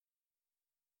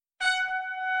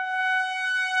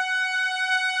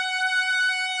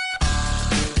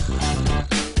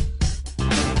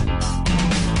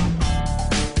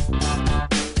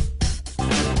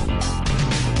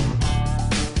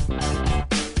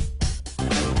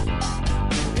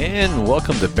And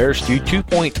welcome to Bear Stew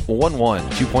 2.11,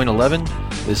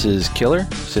 2.11. This is Killer,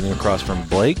 sitting across from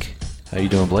Blake. How you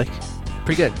doing, Blake?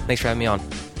 Pretty good. Thanks for having me on.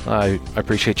 I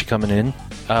appreciate you coming in.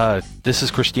 This is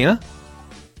Christina.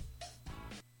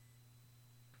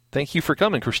 Thank you for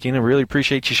coming, Christina. Really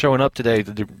appreciate you showing up today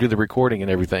to do the recording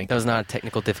and everything. That was not a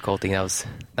technical difficulty. That was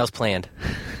planned.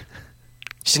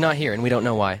 She's not here, and we don't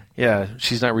know why. Yeah,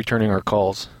 she's not returning our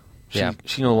calls.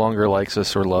 She no longer likes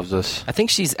us or loves us. I think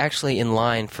she's actually in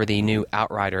line for the new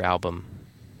Outrider album.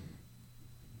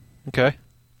 Okay.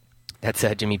 That's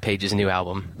Jimmy Page's new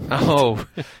album. Oh.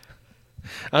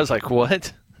 I was like,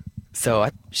 what? So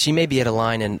she may be at a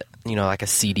line in, like a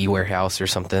CD warehouse or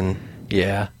something.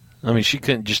 Yeah. I mean, she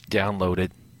couldn't just download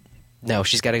it. No,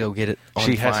 she's got to go get it on vinyl.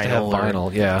 She has to have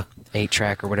vinyl, yeah.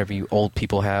 8-track or whatever you old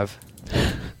people have.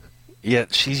 Yeah,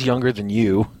 she's younger than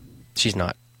you. She's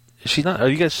not. Is she not? Are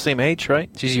you guys the same age, right?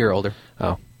 She's a year older.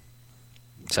 Oh.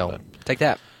 So, take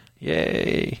that.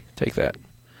 Yay. Take that.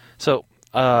 So,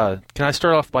 can I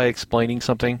start off by explaining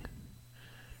something?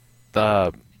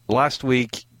 Last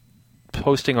week,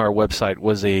 posting our website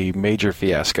was a major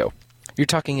fiasco. You're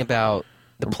talking about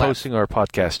posting our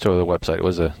podcast to the website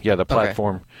was the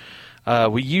platform. Okay.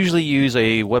 We usually use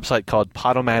a website called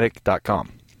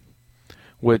Podomatic.com,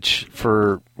 which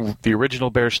for the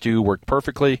original Bear Stew worked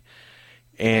perfectly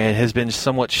and has been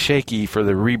somewhat shaky for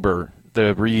the rebirth.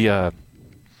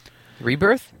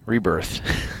 Rebirth? Rebirth.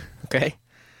 Okay.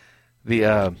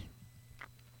 There's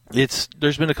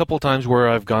been a couple of times where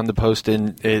I've gone to post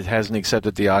and it hasn't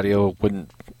accepted the audio,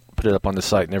 wouldn't put it up on the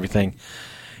site and everything.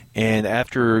 And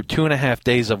after 2.5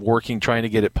 days of working trying to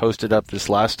get it posted up this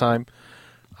last time,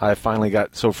 I finally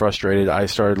got so frustrated I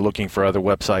started looking for other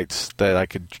websites that I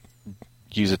could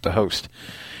use it to host.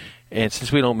 And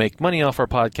since we don't make money off our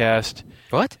podcast...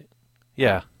 What?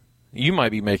 Yeah. You might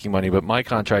be making money, but my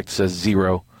contract says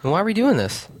 0. Why are we doing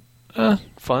this?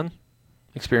 Fun.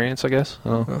 Experience, I guess.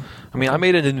 I mean, I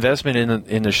made an investment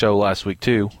in the show last week,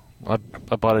 too. I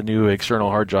bought a new external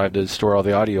hard drive to store all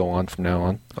the audio on from now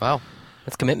on. Wow.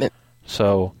 That's commitment.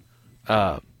 So,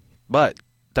 but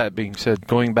that being said,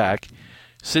 going back,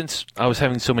 since I was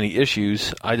having so many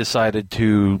issues, I decided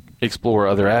to explore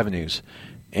other avenues.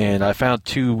 And I found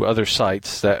 2 other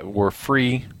sites that were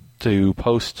free to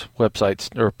post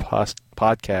websites or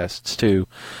podcasts to.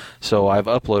 So I've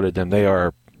uploaded them. They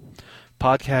are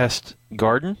Podcast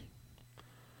Garden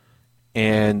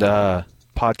and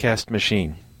Podcast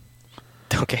Machine.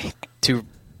 Okay. 2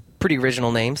 pretty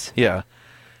original names. Yeah.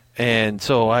 And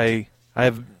so I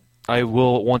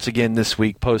will once again this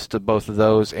week post to both of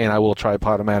those, and I will try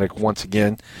Podomatic once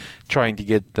again, trying to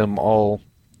get them all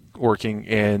working.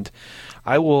 And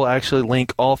I will actually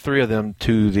link all 3 of them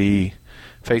to the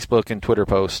Facebook and Twitter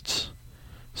posts,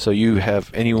 so you have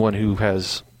anyone who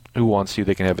wants to,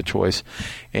 they can have a choice.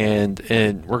 And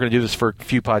we're going to do this for a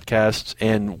few podcasts,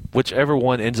 and whichever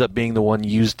one ends up being the one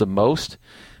used the most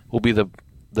will be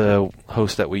the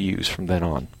host that we use from then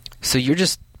on. So you're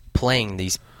just playing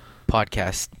these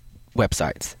podcast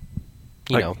websites.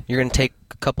 You're going to take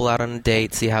a couple out on a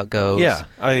date, see how it goes. Yeah,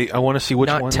 I want to see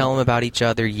which one. Not tell them about each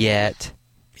other yet.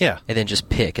 Yeah. And then just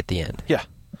pick at the end. Yeah.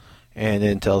 And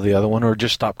then tell the other one, or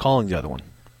just stop calling the other one.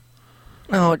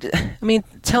 No, I mean,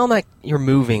 tell them like you're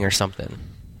moving or something.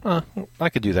 I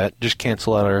could do that. Just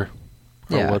cancel out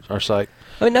our site.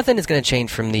 I mean, nothing is going to change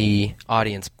from the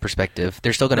audience perspective.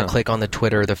 They're still going to click on the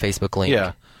Twitter or the Facebook link.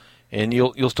 Yeah. And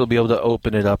you'll still be able to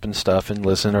open it up and stuff and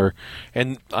listen.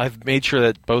 And I've made sure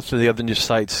that both of the other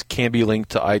sites can be linked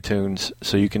to iTunes,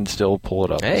 so you can still pull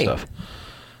it up and stuff.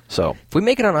 So if we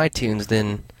make it on iTunes,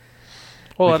 then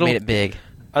we've made it big.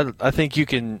 I think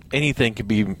anything can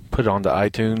be put onto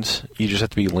iTunes. You just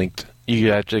have to be linked.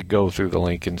 You have to go through the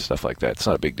link and stuff like that. It's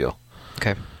not a big deal.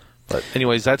 Okay. But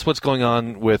anyways, that's what's going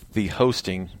on with the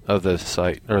hosting of the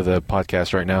site or the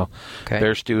podcast right now. Okay.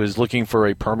 Bear Stew is looking for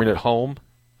a permanent home.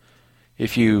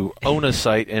 If you own a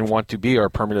site and want to be our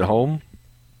permanent home,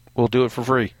 we'll do it for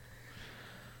free.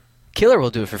 Killer will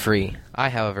do it for free. I,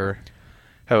 however,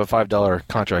 have a $5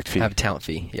 contract fee. Have a talent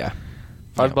fee, yeah.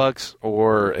 $5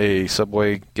 or a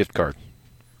Subway gift card.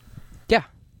 Yeah,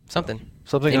 something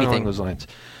along those lines.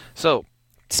 So,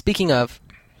 speaking of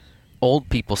old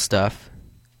people stuff,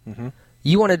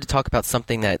 you wanted to talk about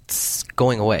something that's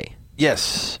going away.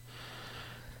 Yes.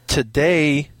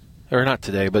 Today, or not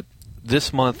today, but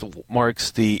this month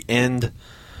marks the end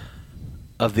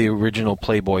of the original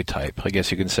Playboy type, I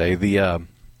guess you can say. The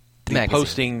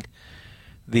posting,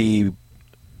 the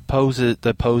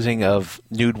posing of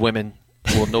nude women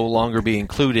will no longer be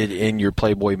included in your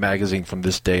Playboy magazine from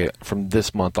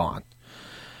this month on.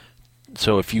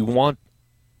 So if you want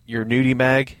your nudie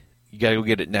mag, you got to go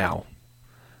get it now.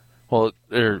 Well,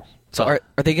 they're So are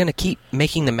they going to keep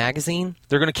making the magazine?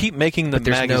 They're going to keep making the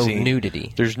There's magazine. no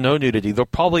nudity. There's no nudity. They'll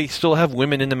probably still have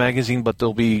women in the magazine, but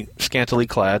they'll be scantily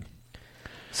clad.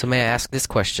 So may I ask this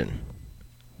question?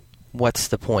 What's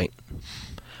the point?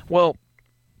 Well,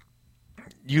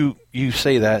 you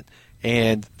say that,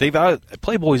 and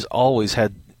Playboy's always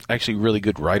had actually really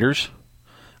good writers.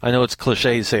 I know it's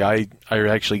cliche to say I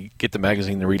actually get the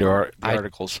magazine to read the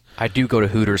articles. I do go to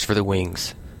Hooters for the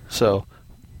wings. So,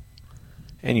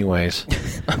 anyways,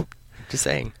 just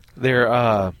saying, they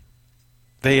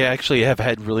actually have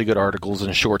had really good articles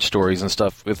and short stories and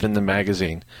stuff within the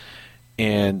magazine,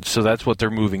 and so that's what they're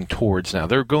moving towards now.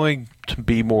 They're going to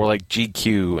be more like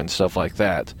GQ and stuff like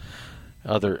that.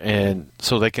 And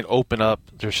so they can open up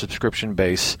their subscription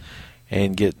base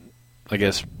and get, I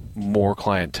guess, more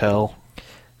clientele.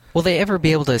 Will they ever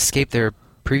be able to escape their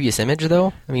previous image,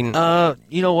 though? I mean,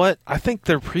 you know what? I think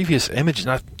their previous image.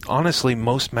 Honestly,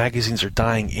 most magazines are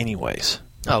dying anyways.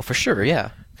 Oh, for sure,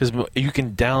 yeah. Because you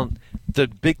can The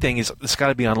big thing is it's got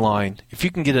to be online. If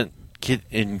you can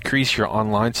increase your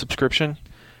online subscription,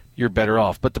 you're better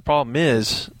off. But the problem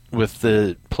is with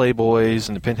the Playboys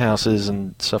and the Penthouses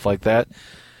and stuff like that,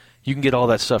 you can get all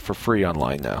that stuff for free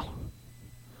online now.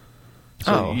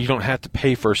 So you don't have to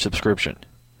pay for a subscription.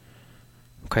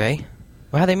 Okay.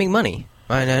 Well, how do they make money?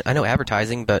 I know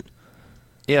advertising, but...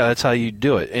 Yeah, that's how you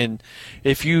do it. And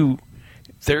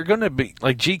they're going to be,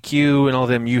 like GQ and all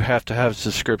them, you have to have a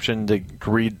subscription to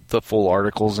read the full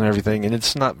articles and everything, and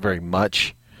it's not very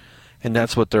much. And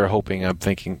that's what they're hoping,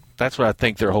 that's what I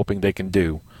think they're hoping they can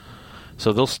do.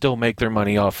 So they'll still make their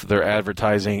money off their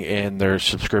advertising and their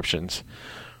subscriptions.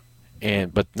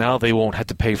 But now they won't have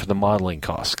to pay for the modeling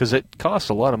costs, because it costs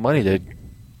a lot of money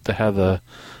to have the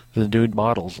nude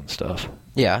models and stuff.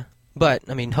 Yeah, but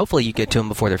I mean, hopefully you get to them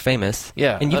before they're famous.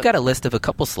 Yeah, and you've got a list of a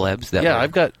couple celebs that. Yeah,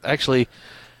 I've got actually.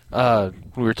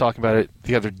 We were talking about it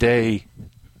the other day.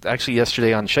 Actually,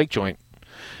 yesterday on Shake Joint,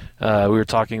 we were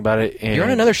talking about it. And you're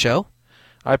on another show.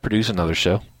 I produce another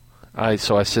show.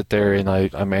 So I sit there and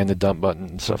I man the dump button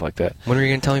and stuff like that. When are you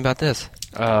going to tell me about this?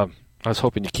 I was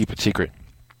hoping to keep it secret.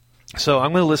 So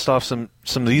I'm going to list off some.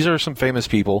 These are some famous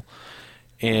people.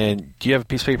 And do you have a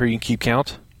piece of paper you can keep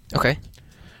count? Okay.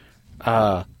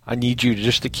 I need you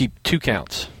to keep 2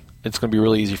 counts. It's going to be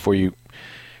really easy for you.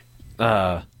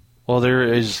 I'm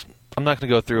not going to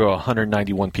go through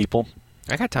 191 people.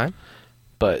 I got time.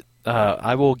 But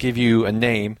I will give you a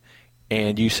name,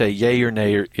 and you say yay or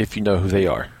nay if you know who they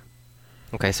are.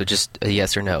 Okay, so just a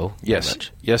yes or no.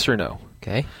 Yes. Yes or no.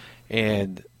 Okay.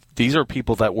 And these are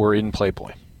people that were in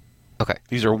Playboy. Okay.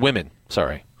 These are women.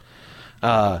 Sorry.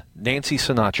 Nancy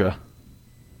Sinatra.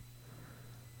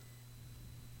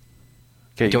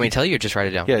 Okay. Do you want me to tell you or just write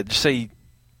it down? Yeah, just say...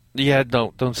 Yeah,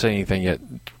 don't say anything yet.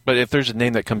 But if there's a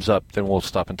name that comes up, then we'll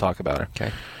stop and talk about her.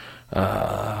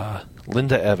 Okay.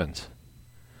 Linda Evans.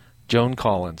 Joan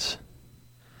Collins.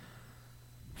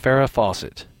 Farrah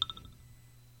Fawcett.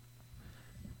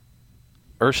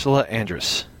 Ursula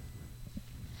Andress.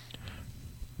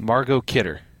 Margot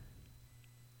Kidder.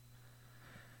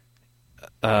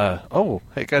 I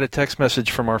got a text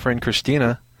message from our friend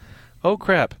Christina. Oh,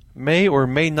 crap. May or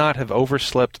may not have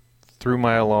overslept through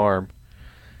my alarm.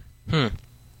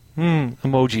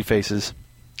 Emoji faces.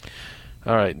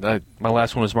 All right. My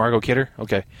last one was Margot Kidder.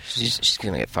 Okay. She's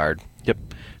going to get fired. Yep.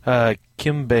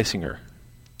 Kim Basinger.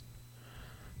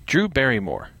 Drew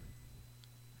Barrymore.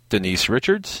 Denise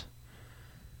Richards.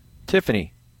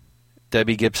 Tiffany.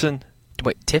 Debbie Gibson.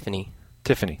 Wait, Tiffany?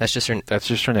 Tiffany. That's just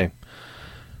her name.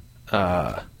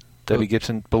 Debbie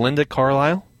Gibson. Belinda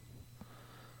Carlisle.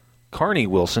 Carney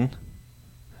Wilson.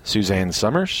 Suzanne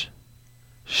Summers.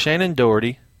 Shannon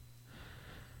Doherty.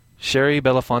 Sherry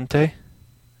Belafonte.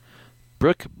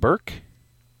 Brooke Burke.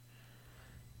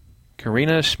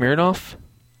 Karina Smirnoff.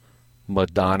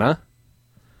 Madonna.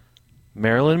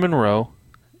 Marilyn Monroe.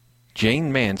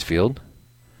 Jane Mansfield.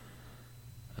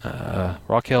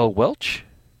 Raquel Welch.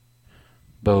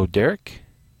 Bo Derek.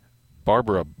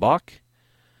 Barbara Bach.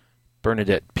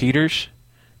 Bernadette Peters.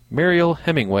 Mariel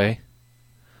Hemingway.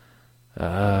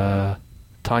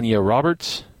 Tanya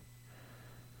Roberts.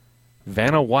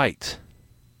 Vanna White.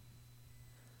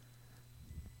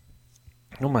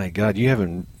 Oh my God, you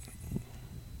haven't...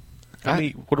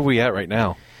 what are we at right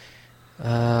now?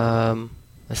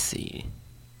 Let's see.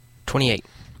 28.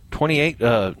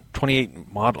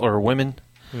 28 model or women.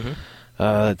 Mm-hmm.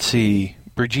 Let's see.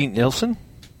 Brigitte Nielsen.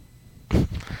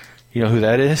 You know who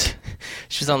that is?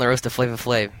 She was on the roast of Flava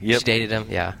Flav. Yep. She dated him.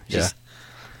 Yeah. She's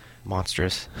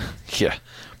monstrous. Yeah.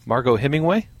 Margot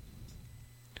Hemingway.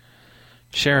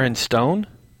 Sharon Stone.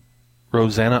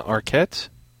 Rosanna Arquette.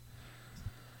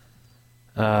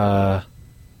 Latoya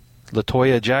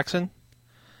Jackson.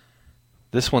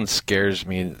 This one scares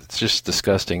me. It's just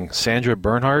disgusting. Sandra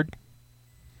Bernhard.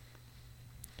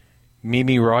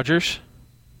 Mimi Rogers.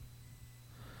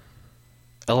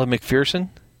 Ella McPherson.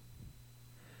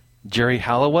 Jerry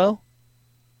Halliwell.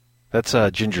 That's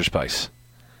Ginger Spice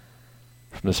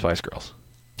from the Spice Girls.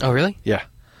 Oh, really? Yeah.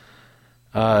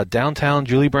 Downtown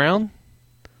Julie Brown.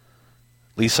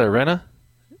 Lisa Rinna.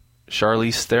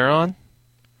 Charlize Theron.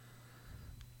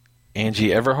 Angie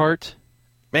Everhart.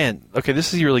 Man, okay,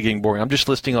 this is really getting boring. I'm just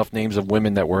listing off names of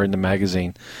women that were in the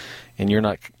magazine, and you're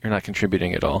not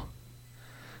contributing at all.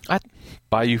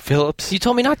 Bayou Phillips. You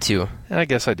told me not to. I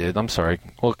guess I did. I'm sorry.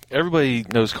 Well, everybody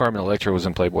knows Carmen Electra was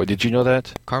in Playboy. Did you know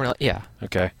that? Carmen, yeah.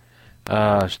 Okay.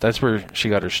 That's where she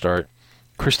got her start.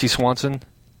 Christy Swanson.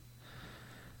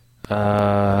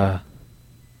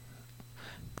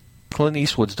 Clint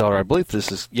Eastwood's daughter. I believe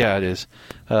this is... Yeah, it is.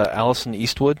 Allison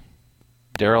Eastwood.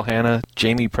 Daryl Hannah.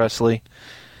 Jamie Presley.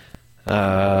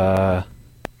 Man.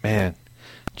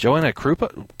 Joanna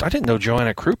Krupa. I didn't know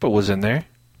Joanna Krupa was in there.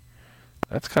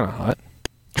 That's kind of hot.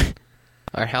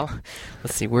 All right,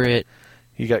 let's see. We're at...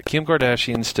 You got Kim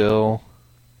Kardashian still.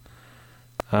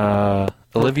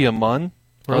 Olivia Munn.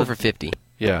 We're over 50.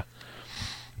 Yeah.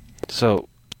 So,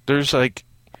 there's like...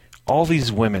 All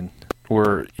these women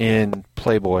were in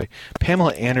Playboy.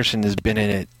 Pamela Anderson has been in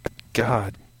it,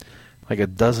 God, like a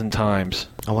dozen times.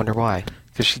 I wonder why.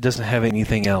 Because she doesn't have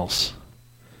anything else.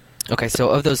 Okay, so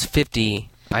of those 50,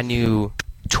 I knew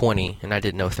 20, and I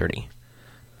didn't know 30.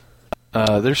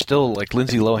 There's still, like,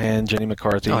 Lindsay Lohan, Jenny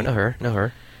McCarthy. Oh, know her.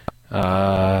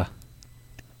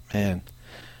 Man.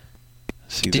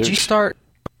 See, Did you start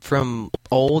from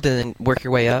old and then work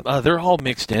your way up? They're all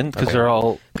mixed in, because they're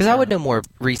all... Because I would know more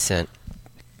recent.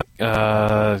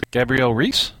 Gabrielle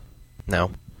Reese?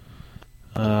 No.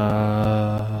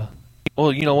 Well,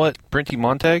 you know what? Brinty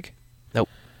Montag? Nope.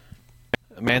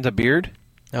 Amanda Beard?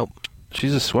 Nope.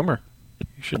 She's a swimmer.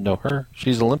 You should know her.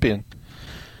 She's Olympian.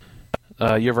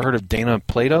 You ever heard of Dana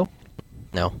Plato?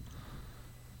 No.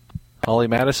 Holly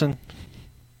Madison?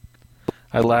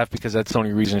 I laugh because that's the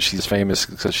only reason she's famous,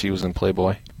 because she was in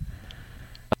Playboy.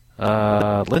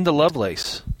 Linda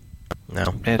Lovelace.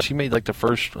 No. Man, she made like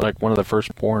one of the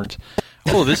first porns.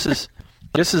 Oh, this is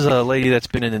a lady that's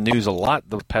been in the news a lot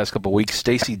the past couple of weeks.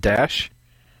 Stacey Dash.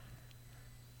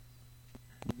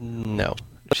 No.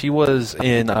 She was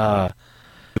in the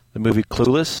movie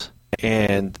Clueless,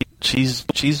 and she's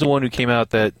the one who came out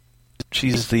that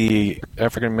she's the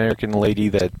African American lady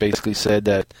that basically said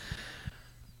that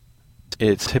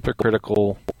it's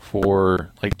hypocritical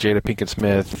for like Jada Pinkett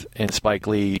Smith and Spike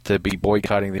Lee to be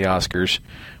boycotting the Oscars,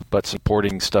 but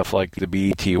supporting stuff like the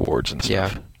BET Awards and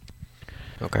stuff. Yeah.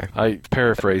 Okay. I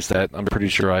paraphrased that. I'm pretty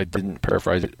sure I didn't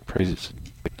paraphrase it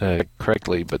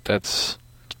correctly, but that's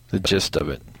the gist of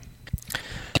it.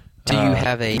 Do you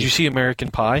have a... Did you see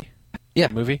American Pie? Yeah.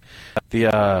 Movie?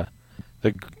 The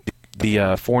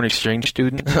foreign exchange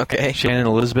student. Okay. Shannon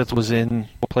Elizabeth was in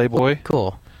Playboy.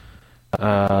 Cool.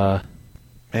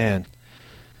 Man,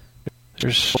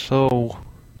 there's so...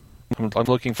 I'm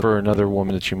looking for another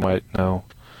woman that you might know.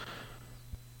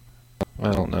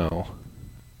 I don't know.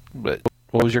 But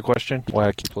what was your question? Why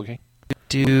I keep looking?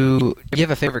 Do you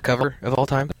have a favorite cover of all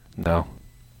time? No.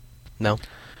 No?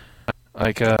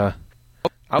 Like, I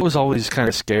was always kind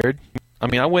of scared. I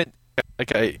mean, I went...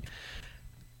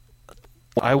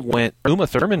 Uma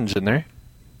Thurman's in there.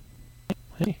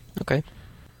 Hey. Okay.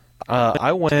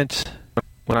 I went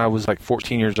when I was like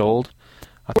 14 years old.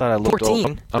 I thought I looked 14?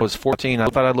 old. I was 14. I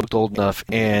thought I looked old enough,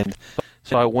 and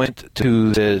so I went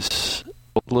to this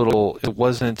little... It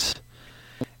wasn't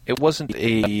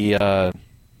a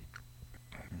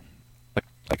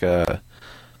like a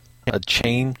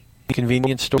chain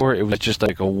convenience store. It was just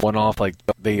like a one-off. Like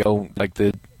they own, like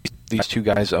these two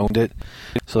guys owned it,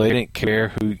 so they didn't care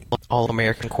who. All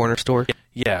American Corner Store.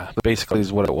 Yeah, basically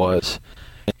is what it was.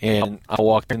 And I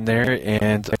walked in there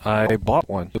and I bought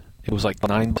one. It was like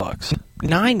 $9.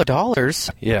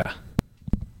 $9? Yeah.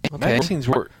 Okay.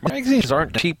 Magazines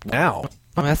aren't cheap now.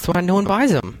 Well, that's why no one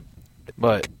buys them.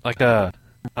 But like I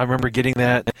remember getting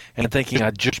that and thinking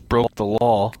I just broke the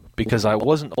law because I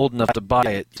wasn't old enough to buy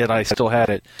it, yet I still had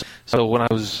it. So when I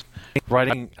was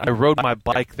I rode my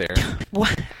bike there.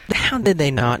 What? How did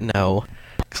they not know?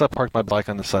 Because I parked my bike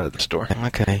on the side of the store.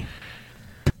 Okay.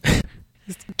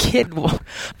 This kid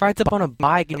rides up on a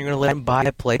bike and you're going to let him buy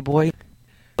a Playboy?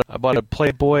 I bought a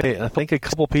Playboy and I think a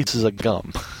couple pieces of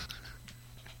gum.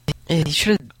 You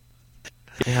should have...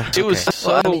 Yeah, it was so...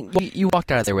 Well, I mean, you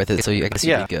walked out of there with it, so I guess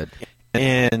you'd be good.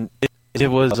 And it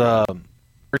was...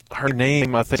 her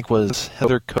name, I think, was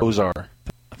Heather Kozar.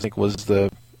 I think was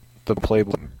the the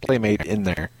Playmate in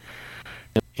there,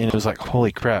 and it was like,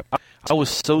 holy crap! I was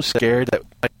so scared that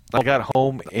I got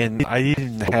home and I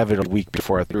didn't have it a week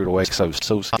before I threw it away because I was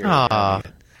so scared.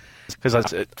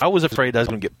 Because I was afraid I was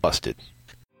going to get busted.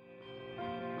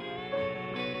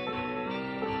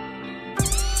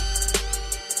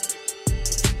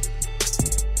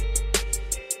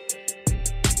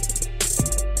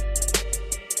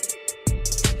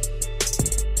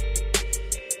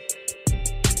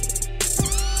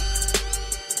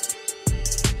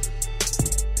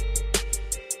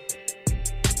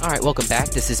 Alright, welcome back.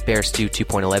 This is Bear Stew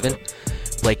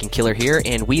 2.11. Blake and Killer here,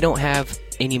 and we don't have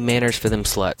any manners for them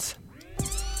sluts.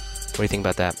 What do you think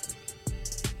about that?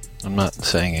 I'm not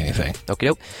saying anything. Okie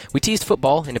doke. We teased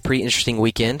football in a pretty interesting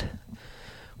weekend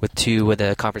with two of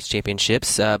the conference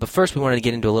championships. But first, we wanted to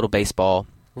get into a little baseball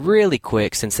really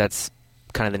quick since that's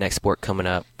kind of the next sport coming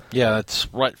up. Yeah,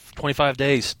 that's right. 25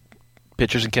 days,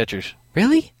 pitchers and catchers.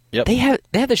 Really? Yep. They have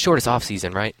the shortest off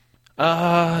season, right?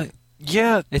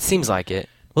 Yeah. It seems like it.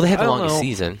 Well, they have the longest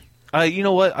season. You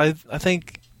know what? I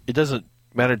think it doesn't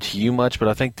matter to you much, but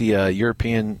I think the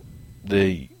European,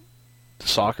 the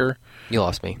soccer. You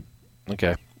lost me.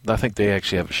 Okay. I think they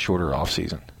actually have a shorter off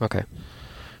season. Okay.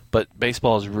 But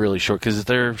baseball is really short because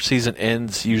their season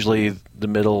ends usually the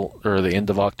middle or the end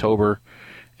of October,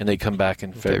 and they come back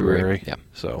in February. Yeah.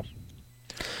 So.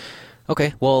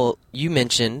 Okay. Well, you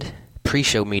mentioned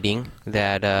pre-show meeting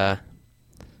that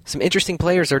some interesting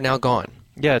players are now gone.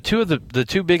 Yeah, two of the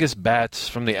two biggest bats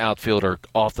from the outfield are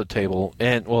off the table,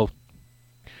 and all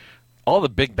the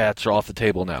big bats are off the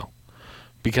table now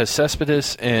because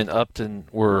Cespedes and Upton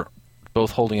were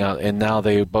both holding out, and now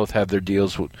they both have their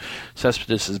deals.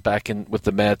 Cespedes is back in with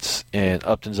the Mets, and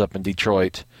Upton's up in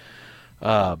Detroit.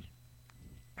 Those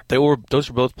were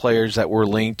both players that were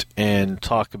linked and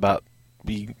talk about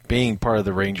being part of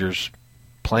the Rangers'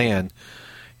 plan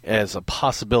as a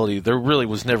possibility. There really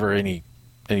was never any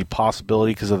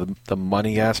possibility because of the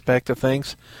money aspect of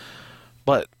things.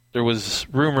 But there was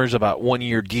rumors about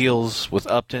 1-year deals with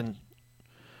Upton,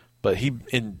 but he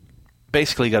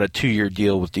basically got a 2-year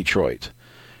deal with Detroit.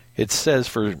 It says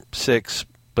for 6,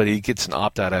 but he gets an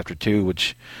opt-out after 2,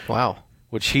 which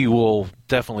he will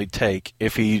definitely take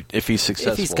if he's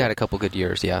successful. If he's got a couple good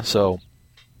years, yeah. So,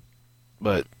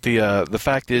 but the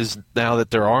fact is now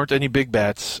that there aren't any big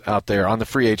bats out there on the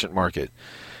free agent market.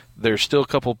 There's still a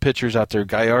couple pitchers out there.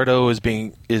 Gallardo is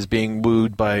being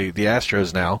wooed by the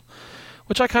Astros now,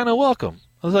 which I kind of welcome.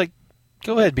 I was like,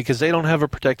 go ahead, because they don't have a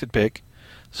protected pick,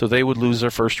 so they would lose their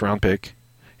first round pick.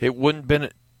 It would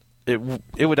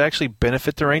actually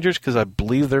benefit the Rangers because I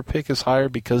believe their pick is higher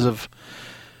because of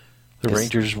the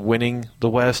Rangers winning the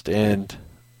West and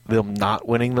them not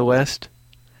winning the West.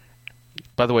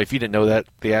 By the way, if you didn't know that,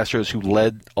 the Astros, who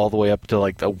led all the way up to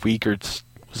like a week or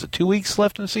was it 2 weeks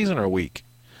left in the season or a week?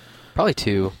 Probably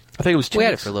 2. I think it was 2 We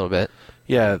had it weeks. for a little bit.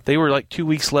 Yeah, they were like 2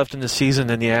 weeks left in the season,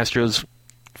 and the Astros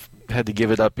had to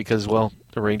give it up because, well,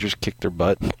 the Rangers kicked their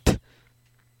butt.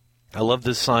 I love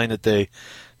this sign that the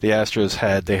Astros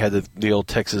had. They had the old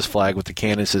Texas flag with the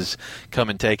canvases, come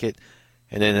and take it.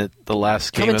 And then at the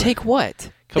last game... Come and take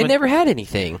what? They never had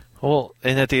anything. Well,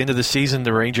 and at the end of the season,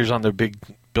 the Rangers on their big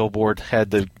billboard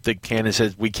had the canvas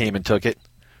said, "We came and took it."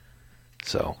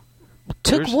 So...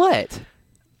 Took what?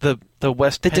 The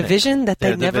West pennant. Division that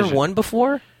they never won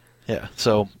before? Yeah,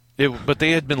 so but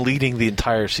they had been leading the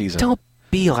entire season. Don't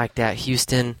be like that,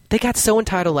 Houston. They got so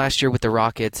entitled last year with the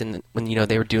Rockets and when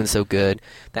they were doing so good.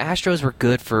 The Astros were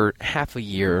good for half a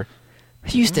year.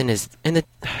 Houston is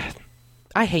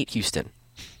I hate Houston.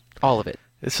 All of it.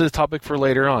 This is a topic for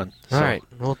later on. So. All right.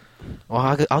 Well,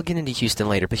 I'll get into Houston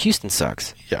later, but Houston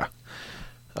sucks. Yeah.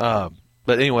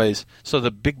 But anyways, so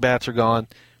the big bats are gone.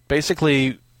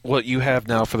 Basically, what you have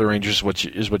now for the Rangers is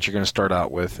what you're going to start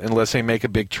out with, unless they make a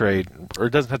big trade. Or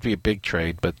it doesn't have to be a big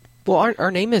trade, but... Well,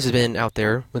 our name has been out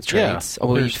there with trades. Yeah,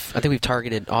 I think we've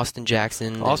targeted Austin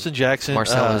Jackson, Marcell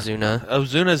Ozuna.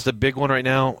 Ozuna is the big one right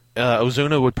now.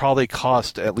 Ozuna would probably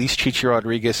cost at least Chichi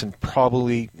Rodriguez and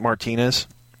probably Martinez.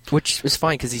 Which is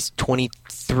fine because he's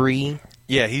 23.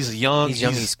 Yeah, he's young.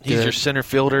 He's your center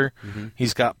fielder. Mm-hmm.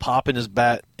 He's got pop in his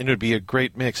bat, and it would be a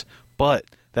great mix. But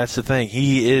that's the thing.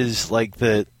 He is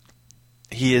a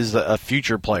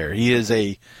future player. He is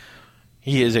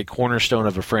a cornerstone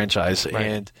of a franchise, right.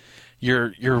 And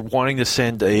you're wanting to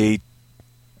send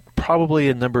probably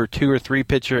a number 2 or 3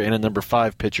 pitcher and a number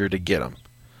 5 pitcher to get him,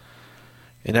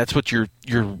 and that's what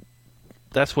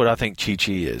that's what I think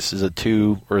Chichi is a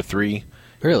 2 or 3.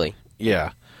 Really?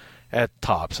 Yeah, at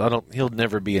tops. He'll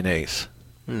never be an ace.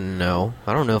 No,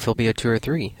 I don't know if he'll be a 2 or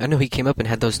 3. I know he came up and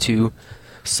had those 2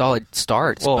 solid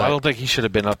starts. Well, but I don't think he should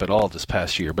have been up at all this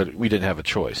past year, but we didn't have a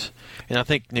choice. And I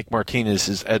think Nick Martinez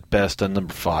is at best a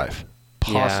number 5,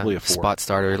 possibly a 4. Spot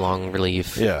starter, long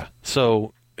relief. Yeah.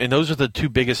 So, and those are the 2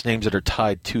 biggest names that are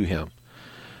tied to him.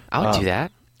 I would do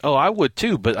that. Oh, I would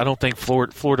too, but I don't think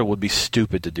Florida would be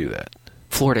stupid to do that.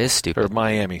 Florida is stupid. Or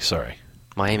Miami, sorry.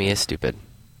 Miami is stupid.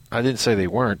 I didn't say they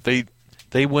weren't.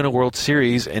 They win a World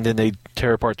Series and then they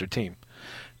tear apart their team.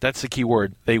 That's the key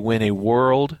word. They win a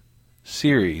World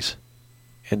Series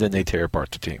and then they tear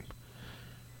apart the team.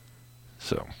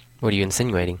 So, What are you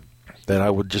insinuating? that I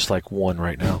would just like one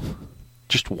right now.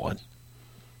 Just one.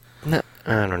 No,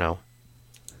 I don't know.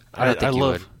 I don't think you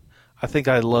would. I think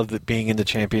I love that being in the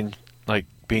champion, like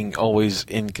being always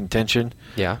in contention.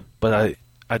 Yeah. But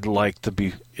I'd like to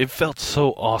be. It felt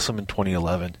so awesome in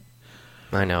 2011.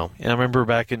 I know. And I remember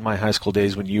back in my high school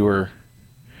days when you were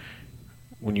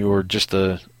just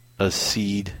a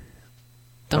seed.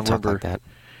 Don't talk like that.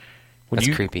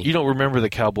 That's creepy. You don't remember the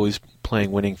Cowboys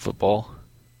playing winning football?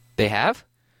 They have?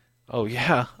 Oh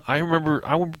yeah, I remember.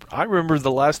 I remember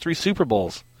the last 3 Super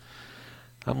Bowls.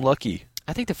 I'm lucky.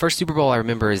 I think the first Super Bowl I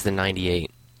remember is the 98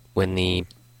 when the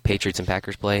Patriots and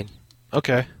Packers played.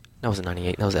 Okay. That wasn't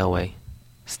 98. That was Elway.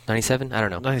 97? I don't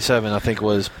know. 97, I think,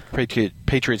 was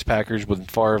Patriots-Packers when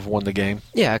Favre won the game.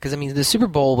 Yeah, because, I mean, the Super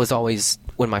Bowl was always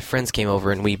when my friends came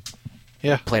over and we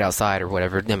played outside or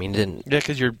whatever. I mean, it didn't... Yeah,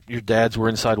 because your dads were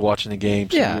inside watching the game.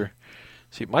 So yeah.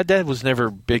 See, my dad was never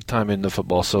big time into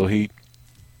football, so he...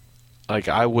 Like,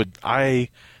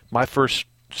 my first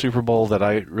Super Bowl that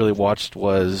I really watched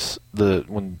was the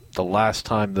last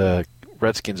time the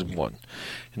Redskins won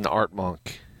in the Art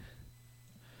Monk.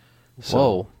 So,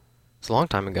 whoa. It's a long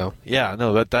time ago. Yeah,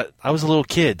 no, that I was a little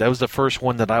kid. That was the first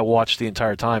one that I watched the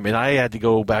entire time, and I had to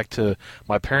go back to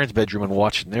my parents' bedroom and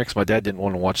watch it there because my dad didn't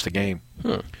want to watch the game.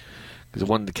 Because it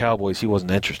wasn't the Cowboys, he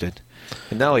wasn't interested.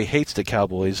 And now he hates the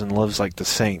Cowboys and loves like the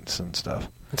Saints and stuff.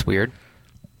 That's weird.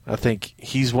 I think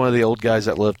he's one of the old guys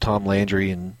that loved Tom Landry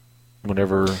and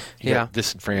whenever he got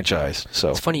disenfranchised.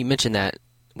 So it's funny you mentioned that.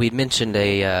 We mentioned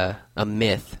a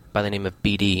myth by the name of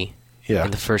BD in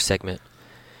the first segment.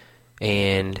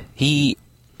 And he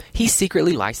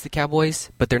secretly likes the Cowboys,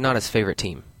 but they're not his favorite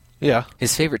team. Yeah.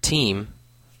 His favorite team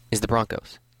is the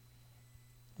Broncos.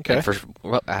 Okay.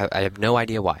 I have no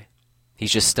idea why.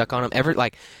 He's just stuck on them.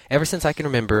 Ever since I can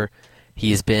remember,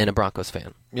 he has been a Broncos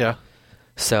fan. Yeah.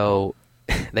 So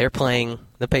they're playing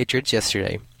the Patriots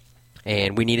yesterday,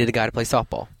 and we needed a guy to play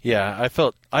softball. Yeah,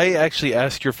 I actually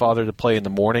asked your father to play in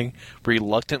the morning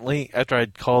reluctantly after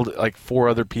I'd called like 4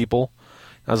 other people.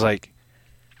 I was like,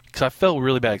 because I felt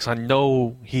really bad because I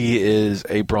know he is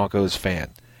a Broncos fan.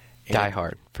 Die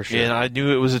hard, for sure. And I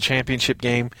knew it was a championship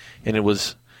game, and it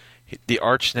was the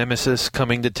arch nemesis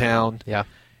coming to town. Yeah.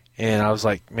 And I was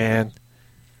like, man,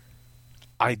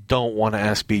 I don't want to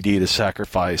ask BD to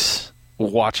sacrifice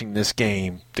watching this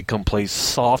game to come play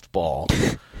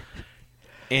softball.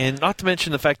 And not to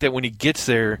mention the fact that when he gets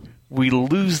there, we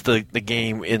lose the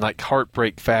game in like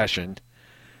heartbreak fashion.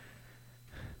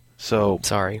 So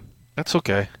sorry. That's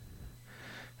okay.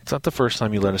 It's not the first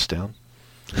time you let us down.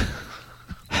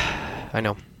 I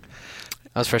know.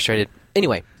 I was frustrated.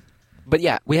 Anyway, but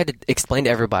yeah, we had to explain to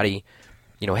everybody,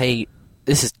 hey,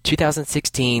 this is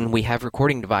 2016. We have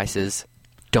recording devices.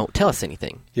 Don't tell us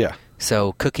anything. Yeah.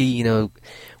 So Cookie,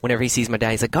 whenever he sees my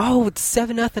dad, he's like, "Oh, it's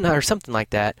 7-0 or something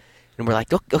like that," and we're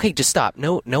like, "Okay, just stop.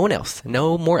 No one else.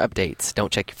 No more updates.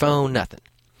 Don't check your phone. Nothing."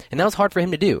 And that was hard for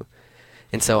him to do.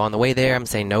 And so on the way there, I'm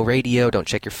saying, "No radio. Don't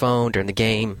check your phone during the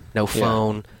game. No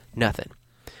phone. Nothing."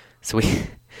 So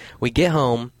we get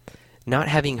home, not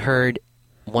having heard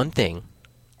one thing.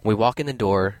 We walk in the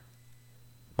door.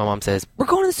 My mom says, "We're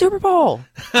going to the Super Bowl."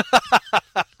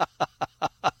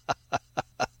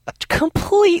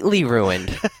 Completely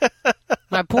ruined.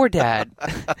 My poor dad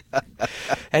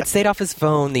had stayed off his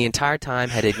phone the entire time,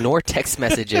 had ignored text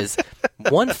messages,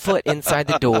 1 foot inside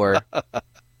the door,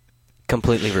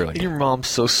 completely ruined. Your mom's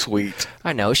so sweet.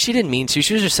 I know. She didn't mean to.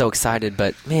 She was just so excited,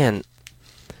 but, man,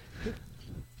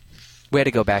 we had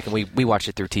to go back and we watched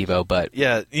it through TiVo, but...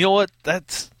 Yeah, you know what?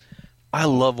 I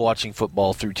love watching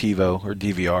football through TiVo or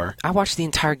DVR. I watched the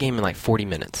entire game in like 40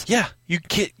 minutes. Yeah,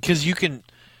 because you can...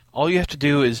 All you have to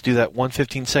do is do that 1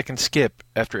 15-second skip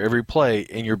after every play,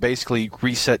 and you're basically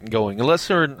reset and going. Unless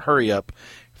they're in hurry-up.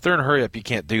 If they're in hurry-up, you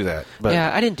can't do that. But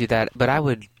yeah, I didn't do that, but I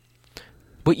would...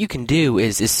 What you can do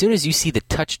is, as soon as you see the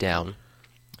touchdown,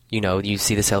 you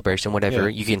see the celebration, whatever,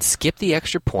 you can skip the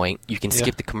extra point, you can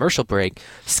skip the commercial break,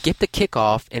 skip the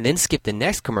kickoff, and then skip the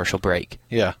next commercial break.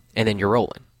 Yeah. And then you're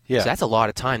rolling. Yeah. So that's a lot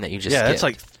of time that you just skipped. that's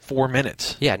like 4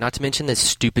 minutes. Yeah, not to mention the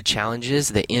stupid challenges,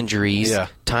 the injuries,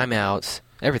 timeouts.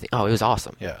 Everything. Oh, it was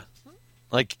awesome. Yeah.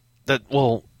 Like, that,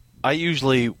 well, I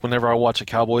usually, whenever I watch a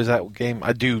Cowboys game,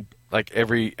 I do, like,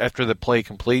 after the play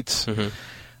completes,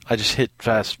 I just hit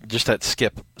fast, just that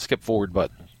skip forward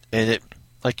button. And it,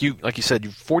 like you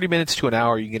said, 40 minutes to an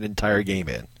hour, you get an entire game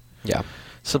in. Yeah.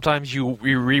 Sometimes you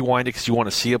rewind it because you want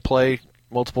to see a play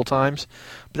multiple times,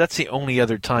 but that's the only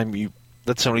time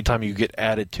you get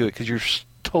added to it because you're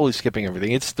totally skipping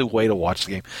everything. It's the way to watch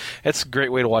the game. It's a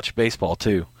great way to watch baseball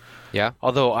too. Yeah.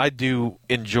 Although I do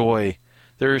enjoy,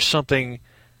 there is something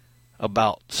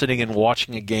about sitting and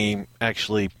watching a game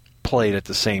actually played at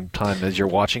the same time as you're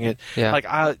watching it. Yeah. Like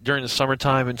during the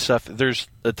summertime and stuff, there's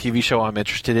a TV show I'm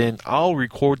interested in. I'll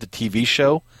record the TV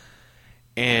show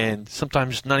and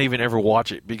sometimes not even ever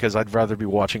watch it because I'd rather be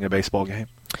watching a baseball game.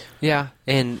 Yeah,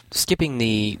 and skipping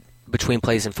the between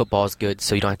plays in football is good,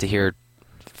 so you don't have to hear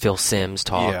Phil Simms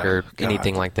talk or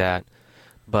anything like that.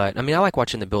 But I mean, I like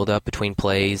watching the build up between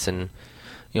plays and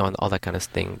all that kind of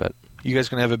thing. But you guys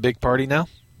gonna have a big party now?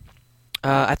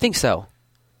 I think so.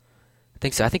 I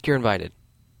think you're invited.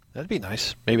 That'd be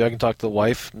nice. Maybe I can talk to the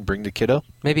wife and bring the kiddo.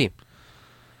 Maybe.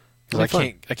 Because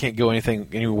I can't go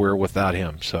anywhere without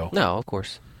him. So no, of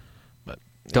course. But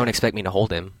don't expect me to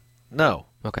hold him. No.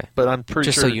 Okay. But I'm pretty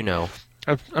just sure. So you know.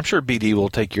 I'm sure BD will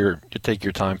take your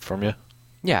time from you.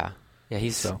 Yeah. Yeah.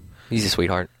 He's a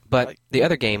sweetheart. But the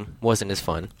other game wasn't as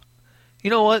fun. You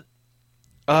know what?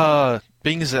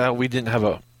 Being as we didn't have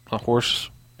a horse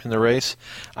in the race,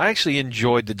 I actually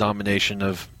enjoyed the domination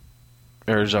of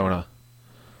Arizona.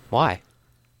 Why?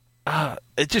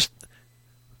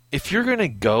 If you're gonna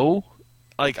go,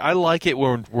 like, I like it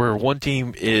where one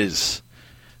team is,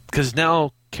 because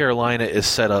now Carolina is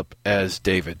set up as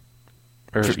David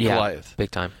or Goliath,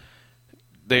 big time.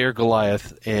 They are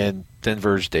Goliath and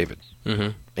Denver's David,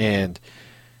 and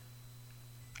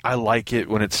I like it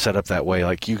when it's set up that way.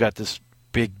 Like, you got this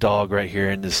big dog right here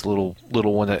and this little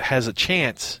one that has a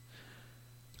chance.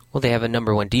 Well, they have a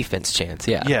number one defense chance.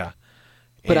 Yeah. Yeah.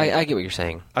 But I get what you're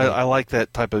saying. I like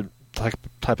that type of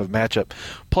matchup.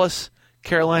 Plus,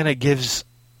 Carolina gives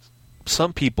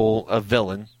some people a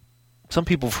villain. Some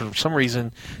people, for some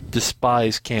reason,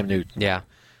 despise Cam Newton. Yeah.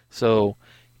 So,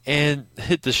 and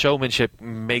the showmanship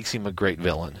makes him a great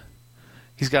villain.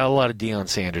 He's got a lot of Deion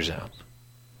Sanders out.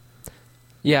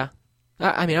 Yeah.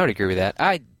 I mean, I would agree with that.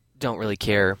 I don't really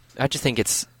care. I just think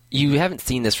you haven't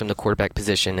seen this from the quarterback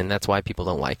position, and that's why people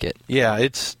don't like it. Yeah,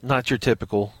 it's not your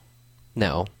typical.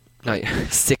 No. Not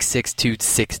 6'6",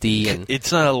 260. And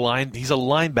it's not he's a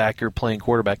linebacker playing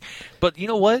quarterback. But you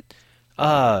know what?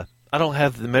 I don't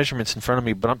have the measurements in front of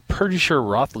me, but I'm pretty sure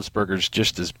Roethlisberger's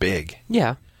just as big.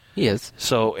 Yeah, he is.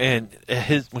 So, and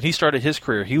when he started his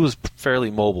career, he was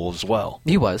fairly mobile as well.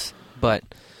 He was, but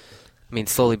I mean,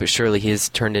 slowly but surely, he's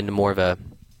turned into more of a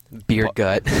beer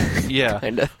gut. Yeah,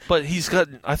 kinda. But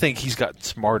I think he's gotten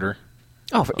smarter.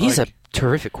 Oh, he's a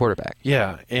terrific quarterback.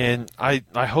 Yeah, and I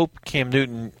hope Cam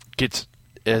Newton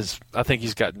I think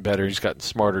he's gotten better. He's gotten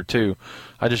smarter too.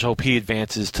 I just hope he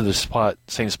advances to the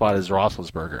same spot as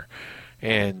Roethlisberger.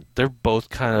 And they're both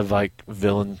kind of like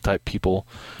villain type people.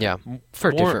 Yeah,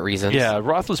 for different reasons. Yeah,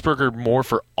 Roethlisberger more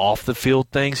for off the field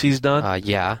things he's done.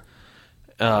 Yeah.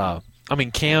 I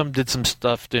mean, Cam did some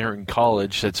stuff during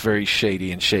college that's very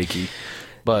shady and shaky,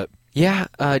 but yeah.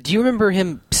 Do you remember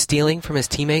him stealing from his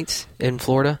teammates in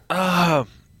Florida?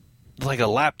 Like a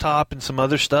laptop and some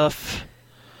other stuff.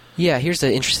 Yeah, here's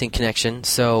an interesting connection.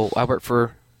 So I work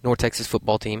for North Texas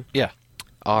football team. Yeah.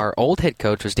 Our old head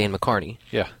coach was Dan McCarney.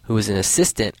 Yeah. Who was an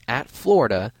assistant at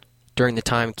Florida during the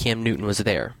time Cam Newton was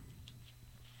there.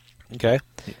 Okay.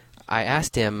 I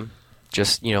asked him,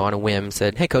 just on a whim,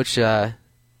 said, "Hey, Coach, what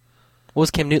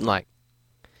was Cam Newton like?"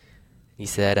 He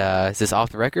said, "Is this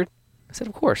off the record?" I said,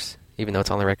 "Of course," even though it's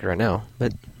on the record right now,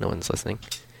 but no one's listening.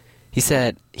 He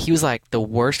said he was like the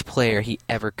worst player he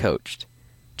ever coached.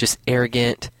 Just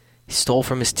arrogant, he stole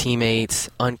from his teammates,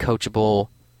 uncoachable,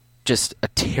 just a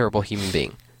terrible human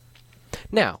being.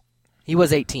 Now, he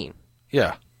was 18.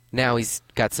 Yeah. Now he's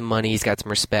got some money, he's got some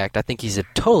respect. I think he's a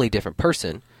totally different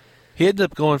person. He ended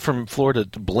up going from Florida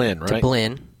to Blinn, right? To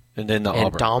Blinn. And then to and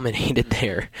Auburn. Dominated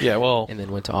there. Yeah, well. And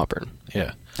then went to Auburn.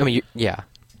 Yeah. I mean, yeah.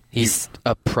 He's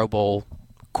a Pro Bowl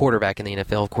quarterback in the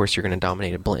NFL. Of course, you're going to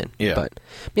dominate at Blinn. Yeah. But,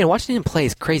 watching him play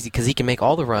is crazy because he can make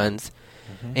all the runs.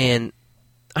 Mm-hmm. And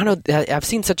I don't know, I've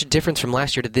seen such a difference from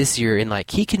last year to this year in,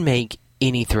 like, he can make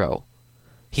any throw.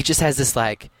 He just has this,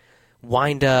 like,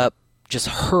 wind up, just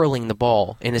hurling the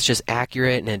ball, and it's just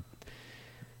accurate, and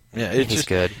he's just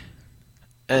good.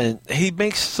 And he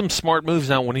makes some smart moves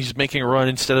now when he's making a run.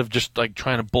 Instead of just, like,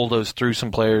 trying to bulldoze through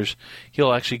some players,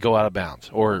 he'll actually go out of bounds,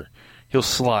 or he'll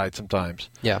slide sometimes.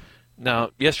 Yeah.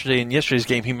 Now, in yesterday's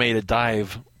game, he made a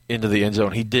dive into the end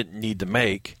zone he didn't need to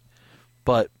make,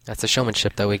 but That's the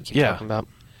showmanship that we keep talking about.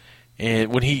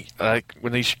 And when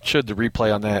they showed the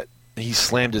replay on that, he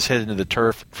slammed his head into the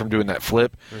turf from doing that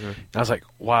flip. Mm-hmm. And I was like,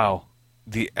 wow,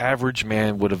 the average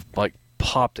man would have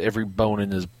popped every bone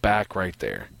in his back right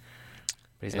there.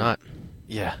 But he's not.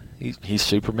 Yeah, he's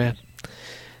Superman.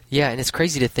 Yeah, and it's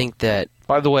crazy to think that.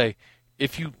 By the way, I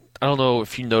don't know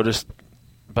if you noticed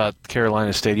about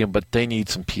Carolina Stadium, but they need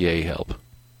some PA help.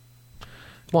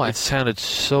 Why? It sounded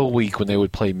so weak when they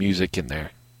would play music in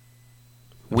there.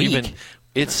 Weak?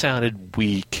 It sounded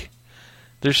weak.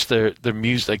 There's their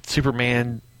music, like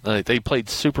Superman. They played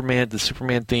the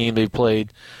Superman theme. They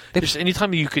played. Just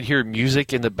anytime you could hear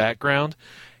music in the background,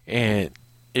 and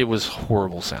it was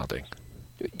horrible sounding.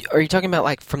 Are you talking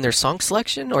about from their song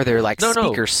selection, or their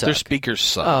speakers suck? Their speakers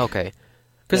suck. Oh, okay.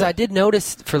 Because I did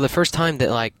notice for the first time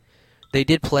that they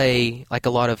did play a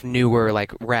lot of newer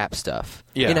rap stuff.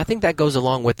 Yeah. And I think that goes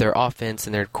along with their offense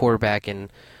and their quarterback, and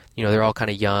they're all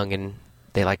kind of young and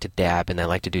they like to dab and they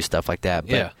like to do stuff like that.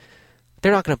 But yeah.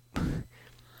 They're not going to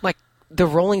the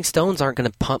Rolling Stones aren't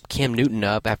going to pump Cam Newton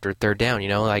up after third down.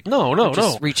 No.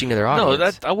 Just reaching to their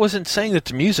audience. No, I wasn't saying that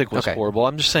the music was okay. horrible.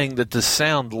 I'm just saying that the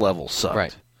sound level sucked.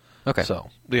 Right. Okay. So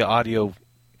the audio,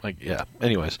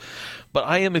 Anyways, but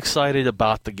I am excited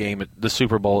about the game, the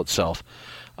Super Bowl itself.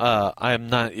 I am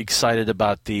not excited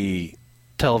about the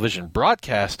television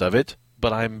broadcast of it,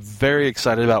 but I'm very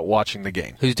excited about watching the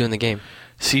game. Who's doing the game?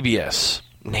 CBS.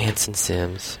 Nance and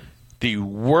Sims. The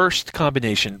worst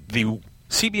combination.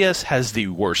 CBS has the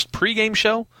worst pregame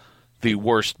show, the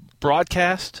worst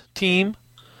broadcast team,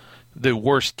 the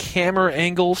worst camera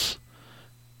angles.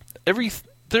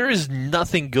 There is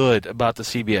nothing good about the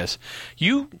CBS.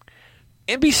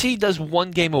 NBC does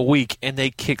one game a week and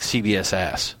they kick CBS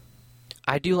ass.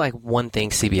 I do like one thing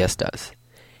CBS does,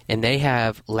 and they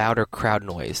have louder crowd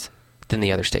noise than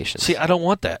the other stations. See, I don't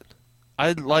want that.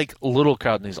 I like little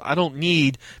crowd noise. I don't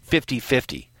need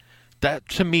 50-50. That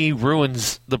to me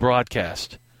ruins the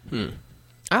broadcast.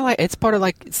 It's part of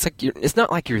it's not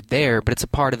like you're there, but it's a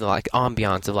part of the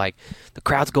ambiance of the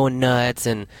crowd's going nuts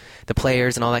and the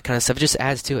players and all that kind of stuff. It just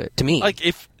adds to it to me.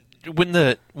 When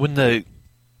the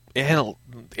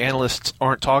analysts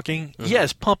aren't talking,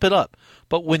 yes, pump it up.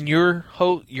 But when your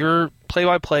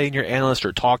play-by-play and your analysts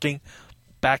are talking,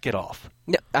 back it off.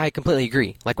 No, I completely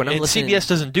agree. When I'm listening, CBS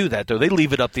doesn't do that though. They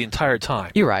leave it up the entire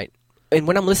time. You're right. And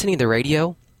when I'm listening to the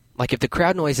radio, if the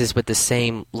crowd noise is with the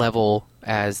same level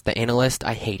as the analyst,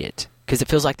 I hate it because it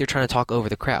feels like they're trying to talk over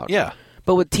the crowd. Yeah.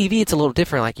 But with TV, it's a little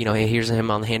different. Here's him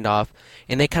on the handoff,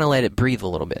 and they kind of let it breathe a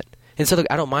little bit. And so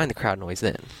I don't mind the crowd noise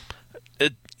then.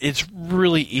 It's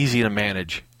really easy to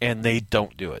manage, and they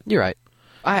don't do it. You're right.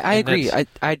 I agree.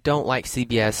 I don't like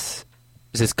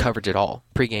CBS's coverage at all.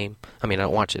 Pre-game. I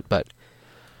don't watch it, but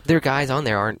their guys on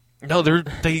there aren't. No,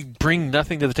 they bring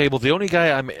nothing to the table. The only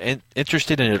guy I'm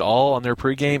interested in at all on their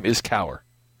pregame is Cower.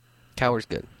 Cower's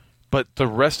good. But the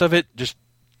rest of it, just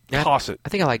toss it. I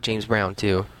think I like James Brown,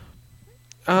 too.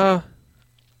 Yeah,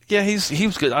 he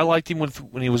was good. I liked him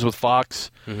when he was with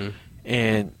Fox.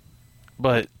 Mm-hmm.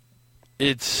 But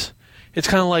it's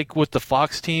kind of like with the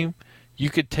Fox team,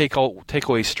 you could take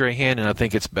away Strahan, and I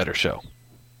think it's a better show.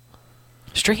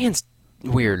 Strahan's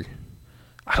weird.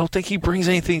 I don't think he brings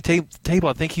anything to the table.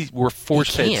 I think we're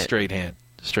force-fed Strahan.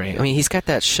 He's got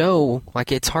that show.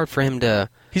 It's hard for him to.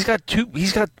 He's got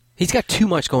too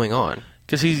much going on.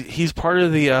 Because he's part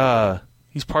of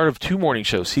he's part of two morning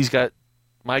shows. He's got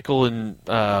Michael and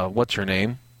what's her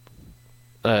name?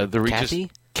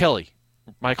 Kathy? Kelly.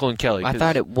 Michael and Kelly. I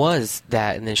thought it was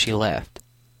that, and then she left.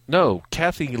 No,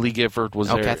 Kathy Lee Gifford was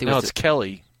there. Kathy now it's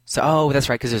Kelly. So, that's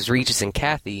right, because it was Regis and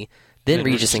Kathy. Then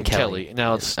Regis and Kelly.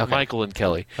 Now it's Michael and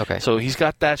Kelly. Okay. So he's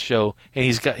got that show, and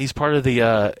he's part of the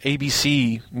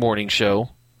ABC morning show,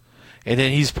 and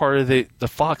then he's part of the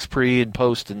Fox pre and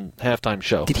post and halftime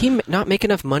show. Did he not make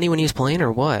enough money when he was playing,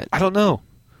 or what? I don't know,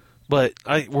 but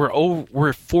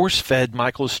we're force fed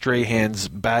Michael Strahan's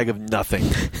bag of nothing,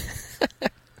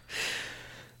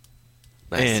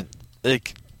 nice.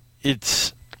 And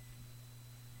it's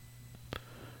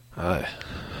I'm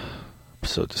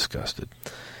so disgusted.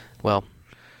 Well,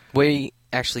 we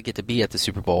actually get to be at the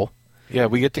Super Bowl. Yeah,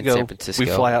 we get to go. San Francisco. We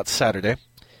fly out Saturday.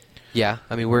 Yeah,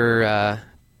 we're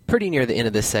pretty near the end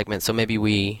of this segment, so maybe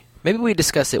we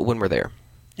discuss it when we're there.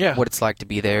 Yeah, what it's like to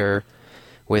be there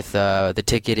with the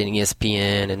ticket and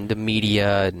ESPN and the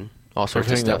media and all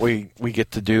sorts of stuff that we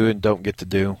get to do and don't get to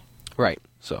do. Right.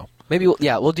 So maybe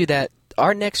we'll do that.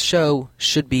 Our next show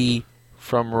should be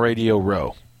from Radio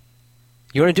Row.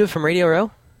 You want to do it from Radio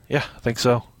Row? Yeah, I think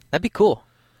so. That'd be cool.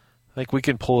 I think we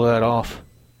can pull that off.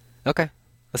 Okay,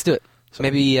 let's do it. So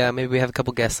maybe we have a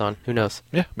couple guests on. Who knows?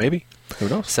 Yeah, maybe. Who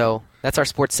knows? So that's our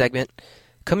sports segment.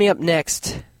 Coming up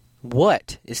next,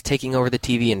 what is taking over the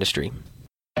TV industry?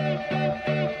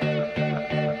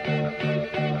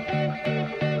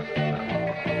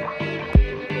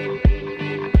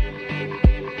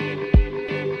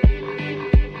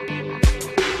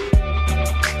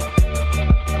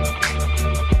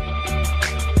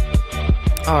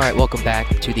 All right, welcome back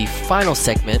to the final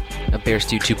segment of Bear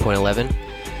Stew 2.11.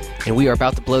 And we are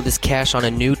about to blow this cash on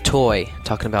a new toy,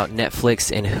 talking about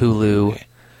Netflix and Hulu.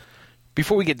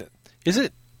 Before we get... Is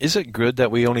it good